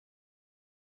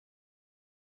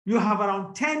 You have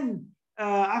around 10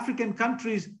 African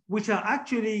countries which are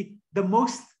actually the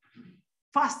most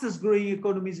fastest growing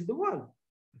economies in the world.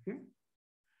 Okay?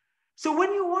 So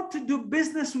when you want to do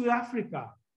business with Africa,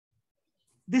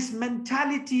 this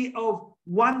mentality of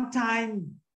one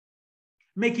time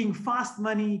making fast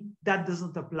money, that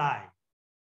doesn't apply.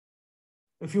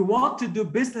 If you want to do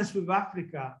business with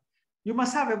Africa, you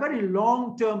must have a very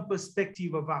long-term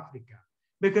perspective of Africa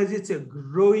because it's a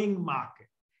growing market.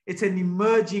 It's an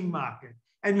emerging market,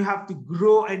 and you have to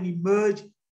grow and emerge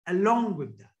along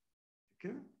with that.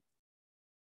 Okay?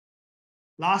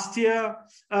 Last year,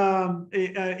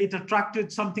 it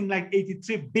attracted something like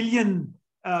 $83 billion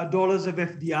of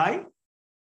FDI.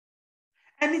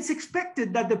 And it's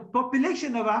expected that the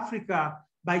population of Africa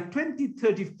by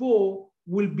 2034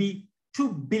 will be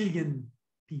 2 billion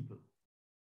people.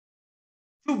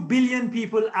 2 billion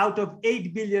people out of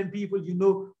 8 billion people, you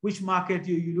know which market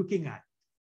you're looking at.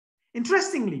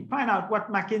 Interestingly, find out what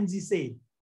McKinsey said.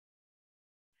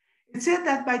 It said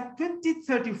that by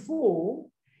 2034,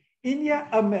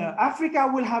 Africa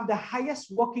will have the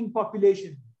highest working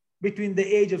population between the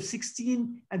age of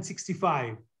 16 and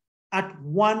 65 at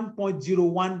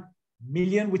 1.01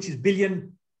 million, which is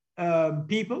billion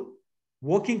people,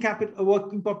 working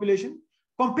population,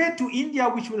 compared to India,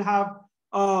 which will have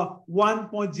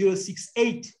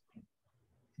 1.068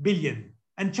 billion.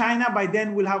 And China by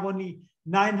then will have only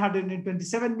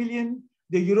 927 million.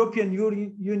 The European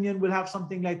Union will have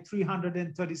something like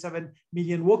 337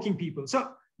 million working people.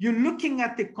 So you're looking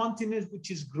at the continent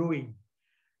which is growing.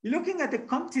 You're looking at a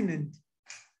continent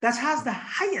that has the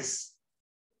highest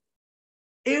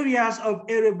areas of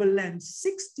arable land.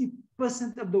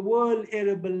 60% of the world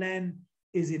arable land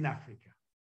is in Africa.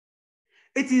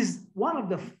 It is one of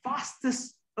the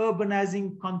fastest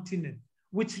urbanizing continents,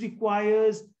 which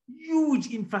requires huge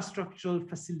infrastructural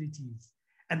facilities.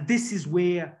 And this is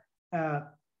where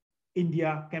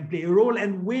India can play a role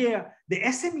and where the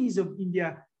SMEs of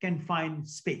India can find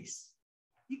space.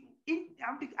 In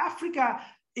Africa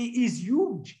is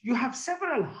huge. You have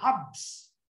several hubs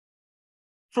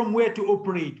from where to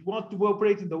operate. You want to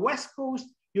operate in the West Coast,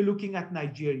 you're looking at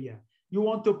Nigeria. You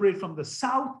want to operate from the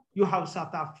South, you have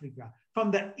South Africa.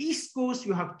 From the East Coast,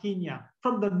 you have Kenya.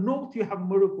 From the North, you have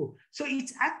Morocco. So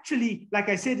it's actually, like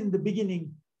I said in the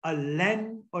beginning, a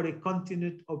land or a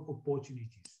continent of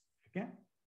opportunities. Okay?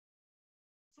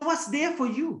 So what's there for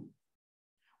you?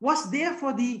 What's there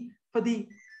for the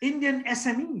Indian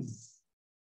SMEs?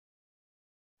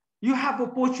 You have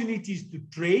opportunities to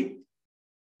trade,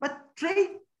 but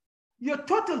trade, your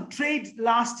total trade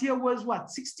last year was what,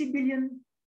 $60 billion?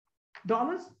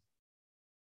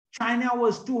 China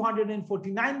was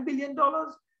 $249 billion.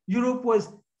 Europe was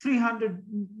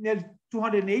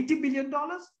 $280 billion.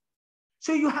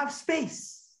 So you have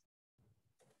space.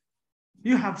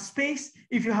 You have space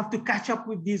if you have to catch up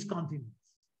with these continents.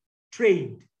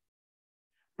 Trade.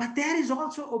 But there is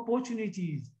also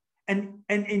opportunities. And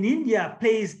India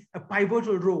plays a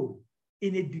pivotal role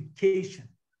in education.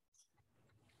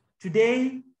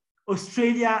 Today,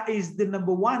 Australia is the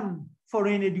 #1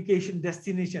 foreign education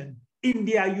destination.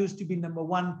 India used to be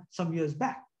 #1 some years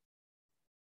back.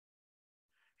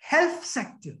 Health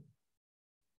sector.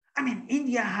 I mean,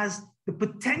 India has the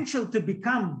potential to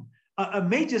become a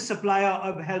major supplier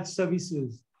of health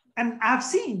services. And I've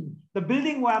seen the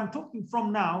building where I'm talking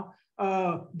from now,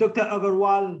 Dr.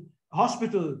 Agarwal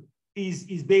Hospital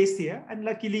is based here. And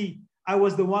luckily, I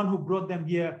was the one who brought them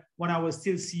here when I was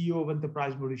still CEO of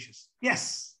Enterprise Mauritius.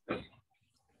 Yes.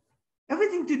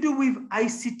 Everything to do with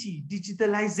ICT,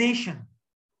 digitalization,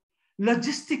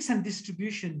 logistics and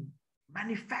distribution,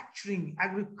 manufacturing,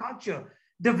 agriculture,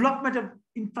 development of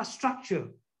infrastructure.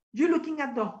 You're looking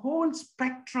at the whole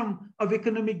spectrum of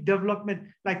economic development,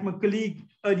 like my colleague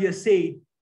earlier said,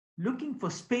 looking for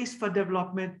space for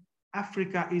development.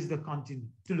 Africa is the continent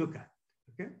to look at.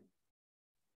 Okay.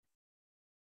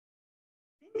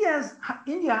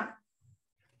 India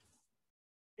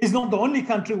is not the only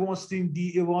country who wants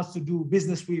to do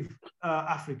business with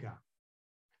Africa.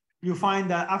 You find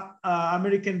that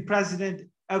American president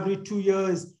every 2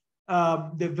 years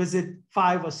they visit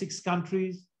 5 or 6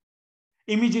 countries.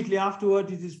 Immediately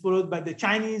afterward, it is followed by the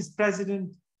Chinese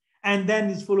president, and then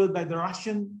it's followed by the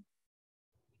Russian.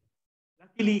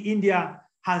 Luckily, India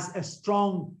has a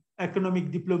strong economic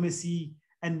diplomacy,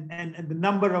 and the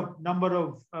number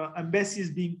of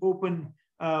embassies being opened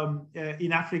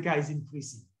in Africa is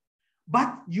increasing.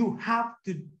 But you have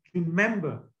to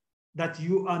remember that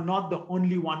you are not the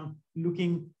only one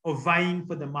looking or vying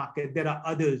for the market. There are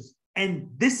others. And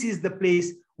this is the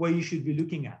place where you should be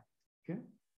looking at. Okay?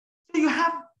 So you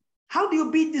have, how do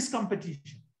you beat this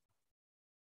competition?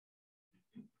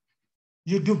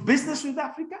 You do business with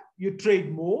Africa, you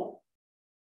trade more,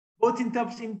 both in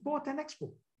terms of import and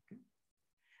export. Okay?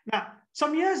 Now,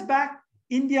 some years back,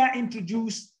 India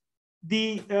introduced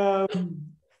the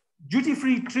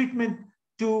duty-free treatment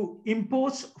to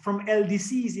imports from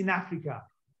LDCs in Africa.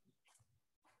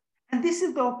 And this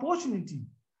is the opportunity.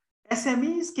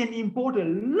 SMEs can import a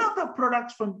lot of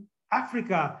products from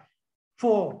Africa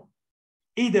for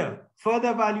either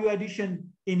further value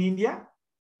addition in India,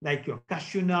 like your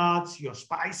cashew nuts, your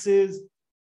spices,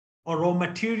 or raw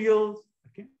materials.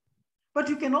 Okay? But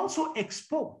you can also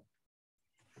export.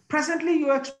 Presently,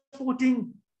 you're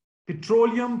exporting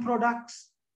petroleum products,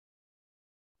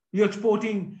 you're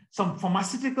exporting some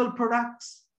pharmaceutical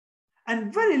products,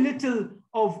 and very little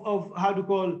of how to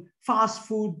call fast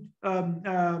food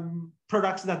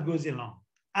products that goes along.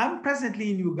 I'm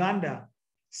presently in Uganda.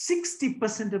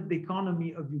 60% of the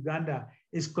economy of Uganda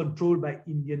is controlled by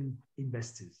Indian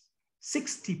investors.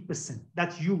 60%,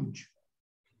 that's huge.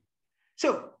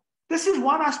 So this is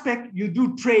one aspect. You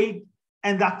do trade,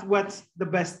 and that's what the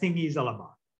best thing is all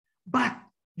about. But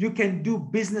you can do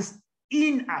business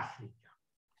in Africa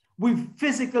with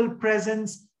physical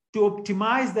presence to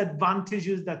optimize the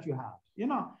advantages that you have. You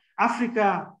know,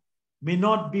 Africa may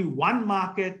not be one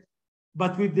market,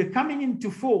 but with the coming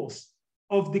into force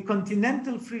of the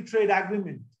Continental Free Trade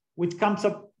Agreement, which comes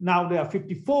up now, there are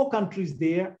 54 countries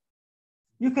there,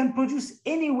 you can produce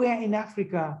anywhere in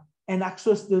Africa and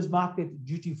access those markets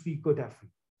duty-free, quota-free.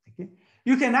 Okay?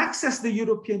 You can access the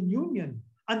European Union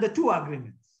under 2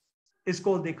 agreements. It's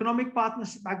called the Economic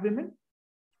Partnership Agreement,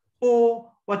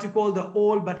 or what you call the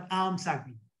All But Arms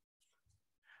Agreement.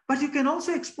 But you can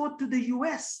also export to the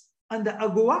US under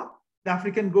AGOA, the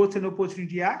African Growth and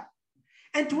Opportunity Act.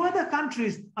 and to other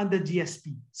countries under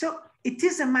GSP. So it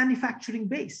is a manufacturing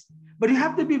base, but you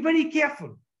have to be very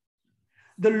careful.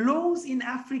 The laws in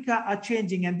Africa are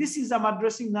changing, and this is I'm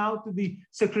addressing now to the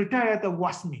Secretariat of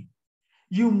WASME.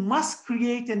 You must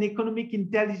create an economic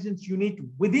intelligence unit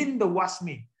within the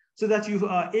WASME so that you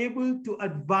are able to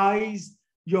advise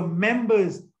your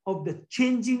members of the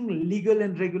changing legal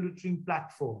and regulatory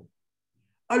platform.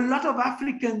 A lot of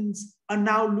Africans are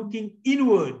now looking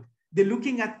inward. They're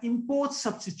looking at import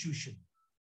substitution.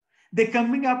 They're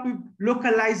coming up with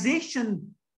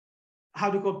localization,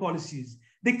 policies.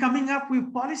 They're coming up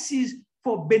with policies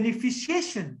for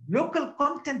beneficiation, local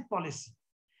content policy.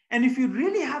 And if you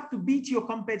really have to beat your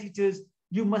competitors,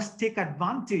 you must take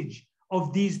advantage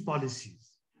of these policies.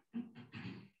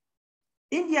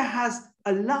 India has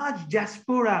a large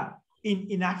diaspora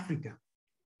in Africa.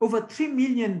 Over 3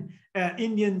 million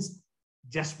Indians,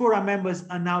 diaspora members,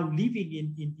 are now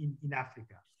living in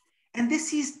Africa. And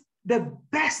this is the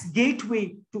best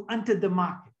gateway to enter the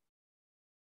market.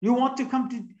 You want to come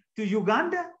to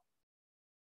Uganda?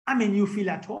 I mean, you feel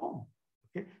at home.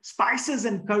 Okay? Spices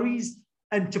and curries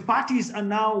and chapatis are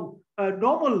now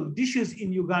normal dishes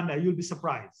in Uganda. You'll be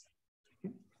surprised.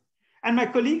 Okay? And my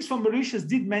colleagues from Mauritius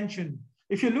did mention,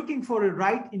 if you're looking for a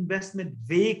right investment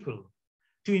vehicle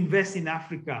to invest in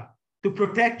Africa, to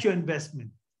protect your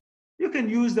investment, you can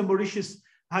use the Mauritius,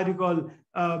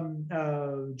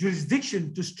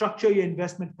 jurisdiction to structure your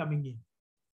investment coming in.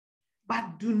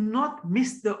 But do not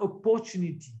miss the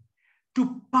opportunity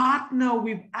to partner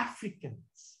with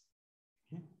Africans.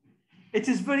 Okay? It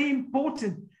is very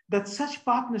important that such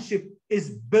partnership is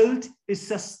built, is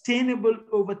sustainable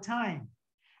over time.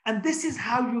 And this is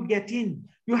how you get in.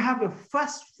 You have a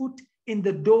first foot in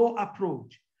the door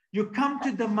approach. You come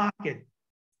to the market.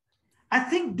 I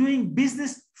think doing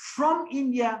business from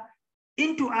India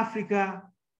into Africa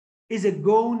is a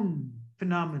gone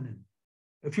phenomenon.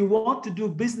 If you want to do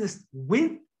business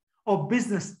with or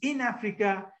business in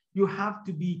Africa, you have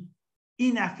to be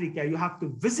in Africa. You have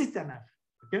to visit an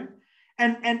Africa. Okay?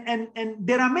 And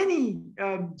there are many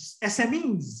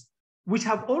SMEs which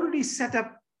have already set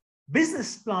up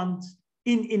business plans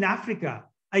in Africa.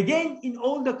 Again, in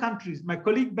all the countries. My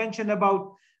colleague mentioned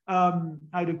about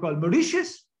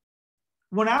Mauritius.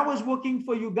 When I was working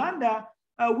for Uganda,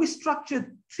 we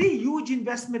structured 3 huge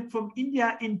investments from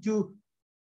India into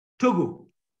Togo.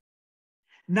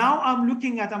 Now I'm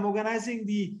organizing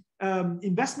the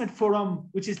investment forum,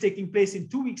 which is taking place in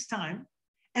 2 weeks' time.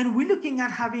 And we're looking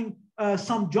at having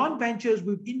some joint ventures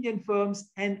with Indian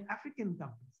firms and African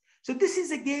companies. So this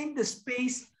is, again, the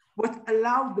space what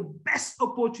allows the best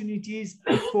opportunities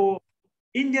for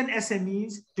Indian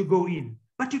SMEs to go in.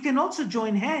 But you can also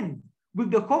join hands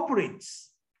with the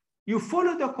corporates. You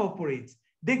follow the corporates.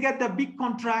 They get the big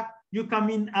contract. You come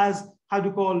in as,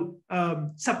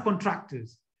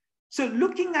 subcontractors. So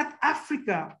looking at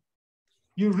Africa,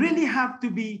 you really have to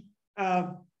be,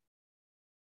 have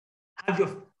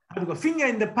your finger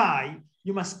in the pie.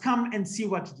 You must come and see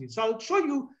what it is. So I'll show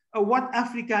you what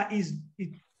Africa is,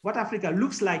 what Africa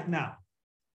looks like now.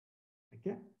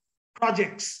 Okay,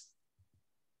 projects.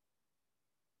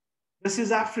 This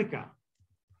is Africa.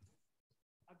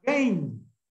 Again,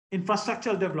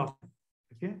 infrastructural development.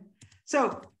 Okay,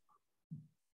 so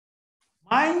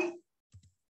I'm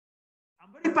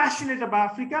very passionate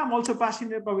about Africa. I'm also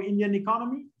passionate about the Indian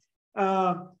economy.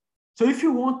 So if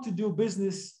you want to do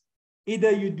business, either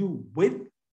you do with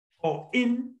or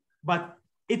in, but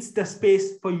it's the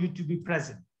space for you to be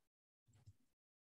present.